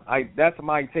 So that's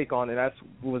my take on it. That's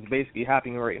what's basically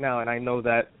happening right now. And I know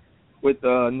that with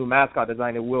the new mascot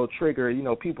design, it will trigger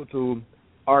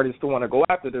artists to want to go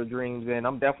after their dreams. And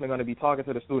I'm definitely going to be talking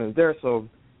to the students there. So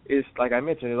it's like I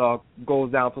mentioned, it all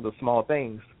goes down to the small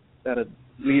things that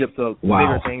lead up to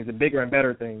bigger things and bigger and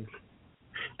better things.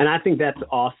 And I think that's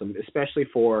awesome, especially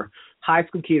for high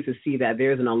school kids to see that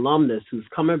there's an alumnus who's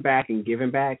coming back and giving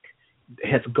back,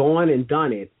 has gone and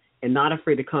done it, and not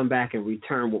afraid to come back and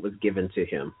return what was given to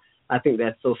him. I think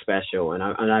that's so special, and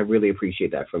I really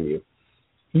appreciate that from you.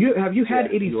 Have you had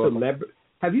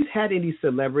any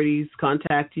celebrities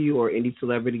contact you, or any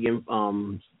celebrity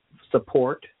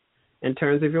support in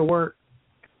terms of your work?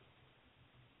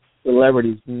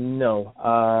 Celebrities, no.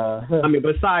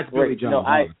 Besides Billy Jones.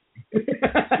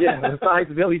 Besides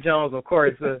Billy Jones, of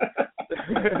course.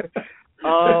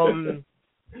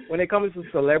 When it comes to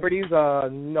celebrities,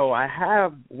 no. I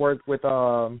have worked with.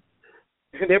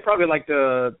 They're probably like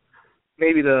the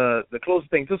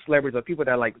closest thing to celebrities are people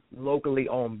that like locally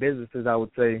own businesses, I would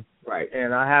say. Right.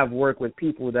 And I have worked with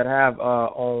people that have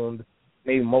owned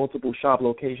maybe multiple shop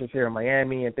locations here in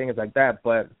Miami and things like that.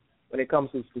 But when it comes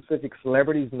to specific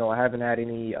celebrities, no, I haven't had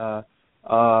any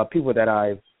people that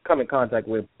I've come in contact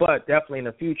with. But definitely in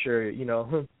the future,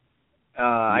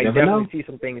 I definitely see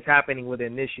some things happening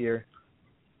within this year.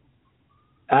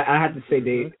 I have to say,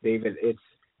 David,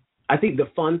 I think the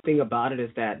fun thing about it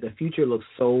is that the future looks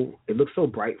so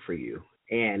bright for you,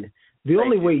 and the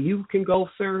only way you can go,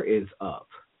 sir, is up.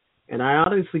 And I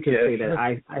honestly can say that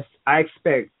I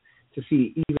expect to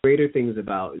see even greater things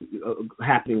about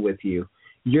happening with you.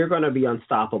 You're going to be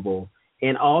unstoppable,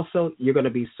 and also you're going to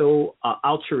be so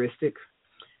altruistic.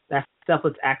 That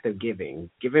selfless act of giving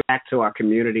back to our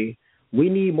community. We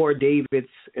need more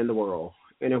Davids in the world,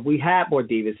 and if we had more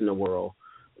Davids in the world,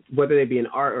 whether they be in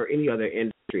art or any other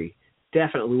industry,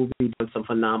 definitely we'll be doing some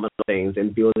phenomenal things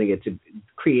and building it to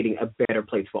creating a better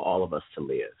place for all of us to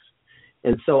live.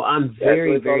 And so I'm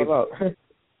very, very.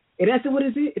 And that's what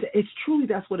it is. It's truly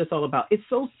that's what it's all about. It's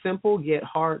so simple yet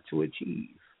hard to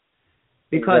achieve.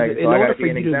 Because in order for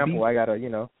you to be, I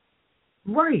gotta,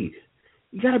 Right.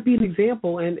 You got to be an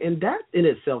example, and that in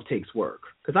itself takes work.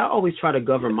 Because I always try to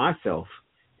govern myself.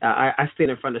 I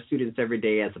stand in front of students every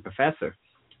day as a professor.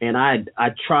 And I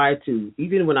try to,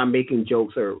 even when I'm making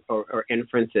jokes or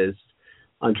inferences,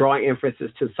 drawing inferences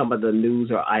to some of the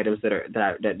news or items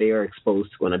that they are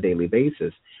exposed to on a daily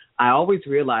basis, I always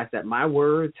realize that my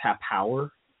words have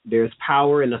power. There's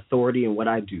power and authority in what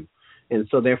I do, and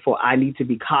so therefore I need to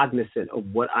be cognizant of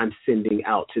what I'm sending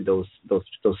out to those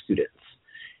students.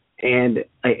 And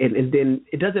then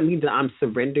it doesn't mean that I'm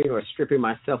surrendering or stripping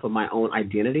myself of my own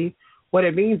identity. What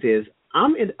it means is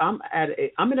I'm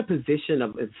in a position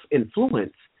of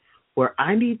influence where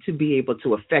I need to be able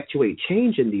to effectuate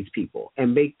change in these people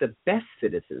and make the best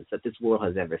citizens that this world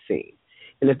has ever seen.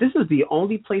 And if this is the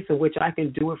only place in which I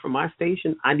can do it from my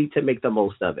station, I need to make the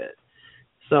most of it.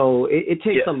 So it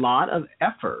takes a lot of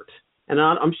effort. And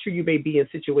I'm sure you may be in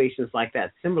situations like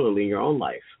that similarly in your own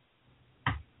life.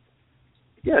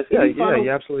 Yes, you're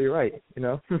absolutely right.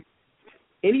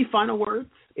 Any final words?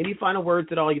 Any final words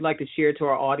at all you'd like to share to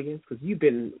our audience? Because you've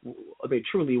been,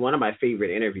 truly one of my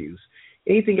favorite interviews.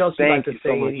 Anything else you'd like to say?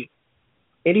 So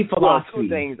any philosophy? Well, two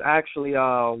things, actually.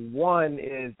 One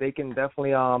is they can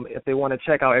definitely, if they want to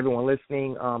check out, everyone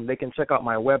listening, they can check out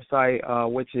my website,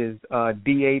 which is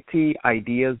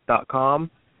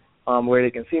datideas.com, where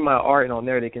they can see my art, and on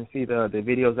there they can see the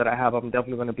videos that I have. I'm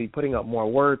definitely going to be putting up more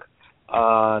work.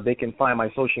 They can find my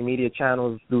social media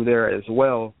channels through there as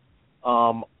well.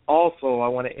 Also, I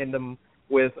want to end them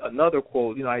with another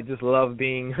quote. I just love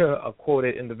being a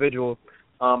quoted individual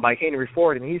by Henry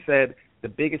Ford, and he said, "The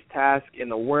biggest task in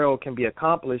the world can be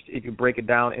accomplished if you break it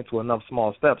down into enough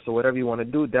small steps." So whatever you want to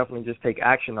do, definitely just take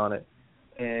action on it.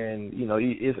 And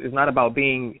it's not about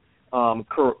being,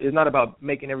 it's not about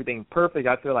making everything perfect.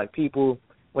 I feel like people,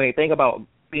 when they think about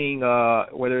being,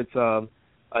 whether it's a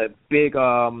big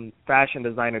fashion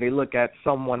designer, they look at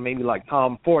someone maybe like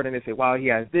Tom Ford and they say, wow, he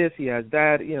has this, he has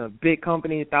that, big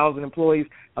company, 1,000 employees.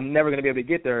 I'm never going to be able to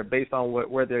get there based on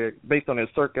where they're based on their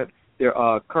circuit, their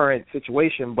current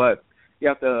situation. But you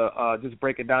have to just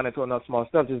break it down into enough small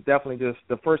steps. Just definitely just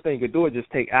the first thing you could do is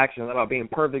just take action. It's not about being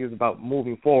perfect. It's about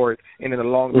moving forward, and then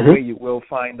along the way you will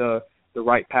find the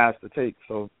right path to take.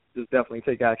 So just definitely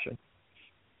take action.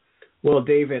 Well,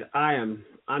 David, I'm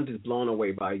just blown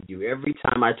away by you. Every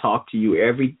time I talk to you,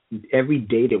 every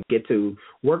day that we get to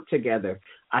work together,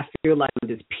 I feel like I'm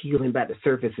just peeling back the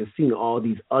surface and seeing all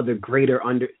these other greater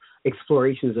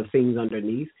explorations of things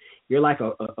underneath. You're like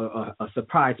a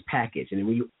surprise package, and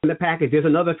when you open the package, there's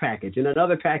another package and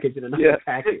another package and another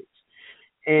package,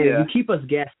 and you keep us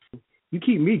guessing. You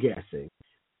keep me guessing.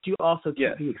 But you also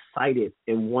keep me excited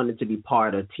and wanted to be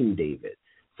part of Team David.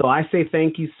 So I say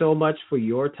thank you so much for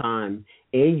your time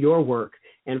and your work.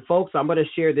 And folks, I'm going to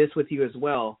share this with you as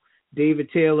well. David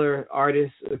Taylor,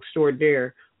 artist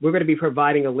extraordinaire, we're going to be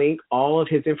providing a link, all of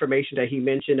his information that he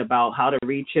mentioned about how to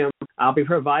reach him. I'll be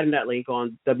providing that link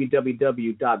on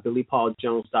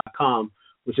www.billypauljones.com,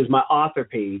 which is my author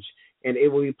page, and it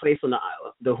will be placed on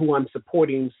the Who I'm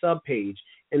Supporting subpage.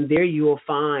 And there you will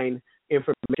find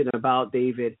information about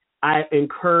David. I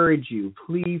encourage you,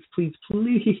 please, please,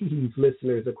 please,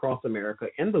 listeners across America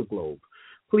and the globe,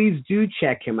 please do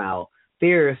check him out.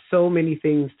 There are so many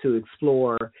things to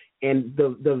explore, and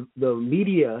the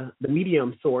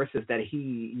medium sources that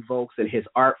he evokes in his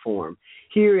art form.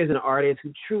 Here is an artist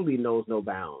who truly knows no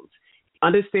bounds. He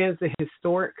understands the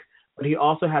historic, but he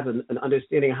also has an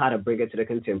understanding of how to bring it to the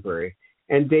contemporary.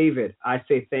 And David, I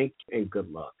say thank you and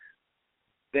good luck.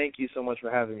 Thank you so much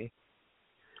for having me.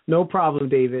 No problem,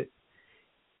 David.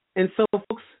 And so,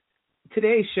 folks,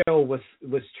 today's show was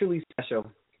truly special.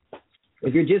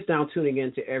 If you're just now tuning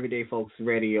in to Everyday Folks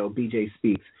Radio, BJ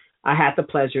Speaks, I had the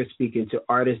pleasure of speaking to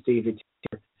artist David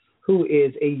Taylor, who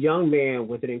is a young man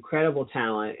with an incredible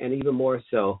talent and even more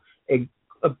so, a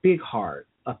big heart,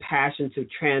 a passion to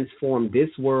transform this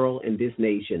world and this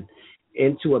nation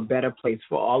into a better place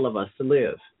for all of us to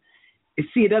live. You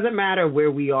see, it doesn't matter where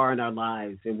we are in our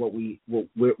lives and what we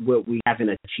haven't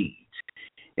achieved.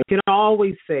 And we can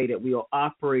always say that we will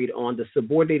operate on the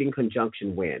subordinating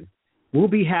conjunction when. We'll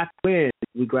be happy when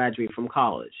we graduate from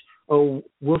college, or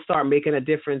we'll start making a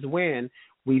difference when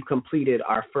we've completed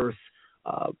our first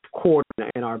quarter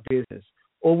in our business,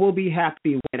 or we'll be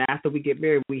happy when after we get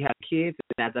married, we have kids,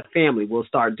 and as a family, we'll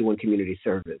start doing community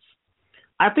service.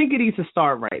 I think it needs to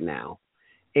start right now.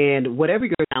 And whatever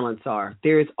your talents are,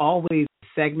 there is always a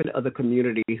segment of the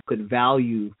community who could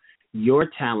value your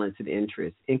talents and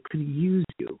interests and could use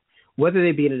you, whether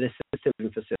they be in an assisted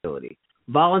living facility,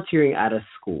 volunteering at a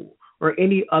school, or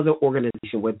any other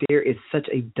organization where there is such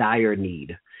a dire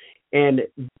need. And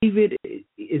David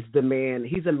is the man.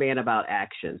 He's a man about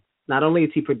action. Not only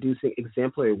is he producing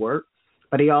exemplary work,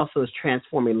 but he also is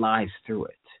transforming lives through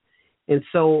it. And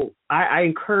so I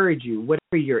encourage you,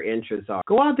 whatever your interests are,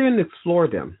 go out there and explore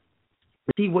them.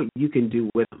 See what you can do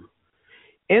with them.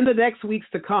 In the next weeks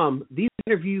to come, these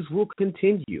interviews will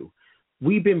continue.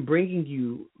 We've been bringing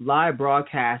you live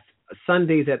broadcasts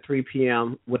Sundays at 3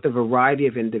 p.m. with a variety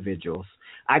of individuals.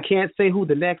 I can't say who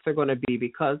the next are going to be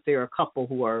because there are a couple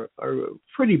who are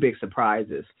pretty big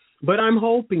surprises. But I'm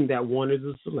hoping that one is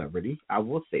a celebrity. I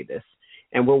will say this.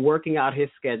 And we're working out his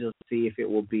schedule to see if it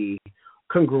will be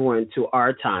congruent to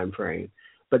our time frame.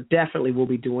 But definitely we'll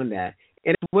be doing that.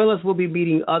 And as well as we'll be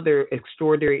meeting other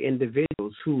extraordinary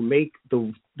individuals who make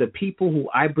the people who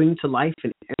I bring to life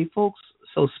and every folks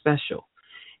so special.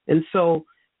 And so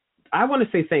I want to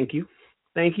say thank you.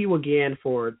 Thank you again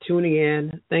for tuning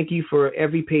in. Thank you for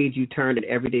every page you turned at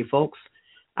Everyday Folks.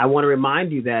 I want to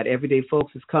remind you that Everyday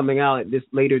Folks is coming out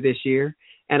later this year,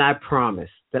 and I promise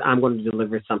that I'm going to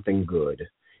deliver something good.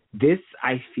 This,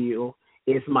 I feel,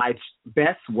 is my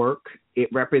best work. It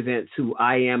represents who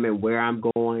I am and where I'm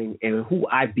going and who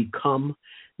I've become,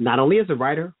 not only as a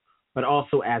writer, but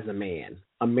also as a man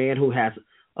who has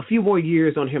a few more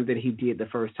years on him than he did the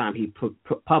first time he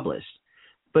published.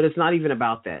 But it's not even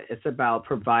about that. It's about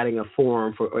providing a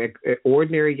forum for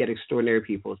ordinary yet extraordinary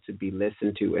people to be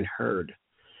listened to and heard.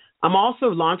 I'm also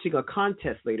launching a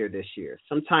contest later this year.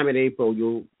 Sometime in April,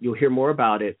 you'll hear more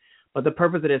about it. But the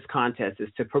purpose of this contest is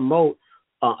to promote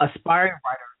aspiring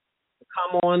writers to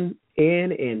come on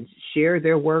in and share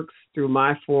their works through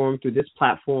my forum, through this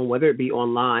platform, whether it be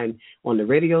online on the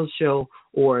radio show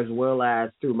or as well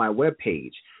as through my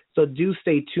webpage. So do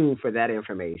stay tuned for that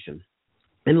information.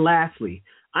 And lastly,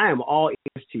 I am all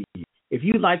ears to you. If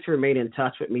you'd like to remain in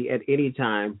touch with me at any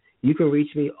time, you can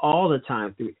reach me all the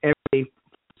time through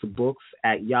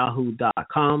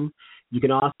everydayfolksbooks@yahoo.com. You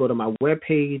can also go to my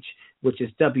webpage, which is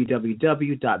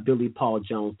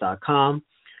www.billypauljones.com.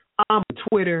 I'm on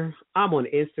Twitter. I'm on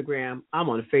Instagram. I'm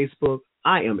on Facebook.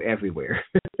 I am everywhere.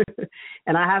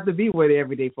 And I have to be where the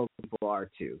everyday folks people are,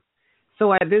 too.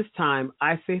 So at this time,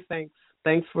 I say thanks.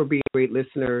 Thanks for being great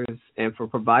listeners and for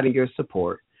providing your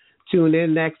support. Tune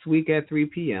in next week at 3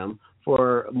 p.m.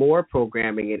 for more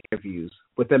programming and interviews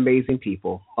with amazing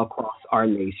people across our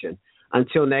nation.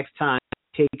 Until next time,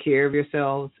 take care of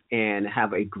yourselves and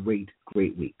have a great,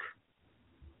 great week.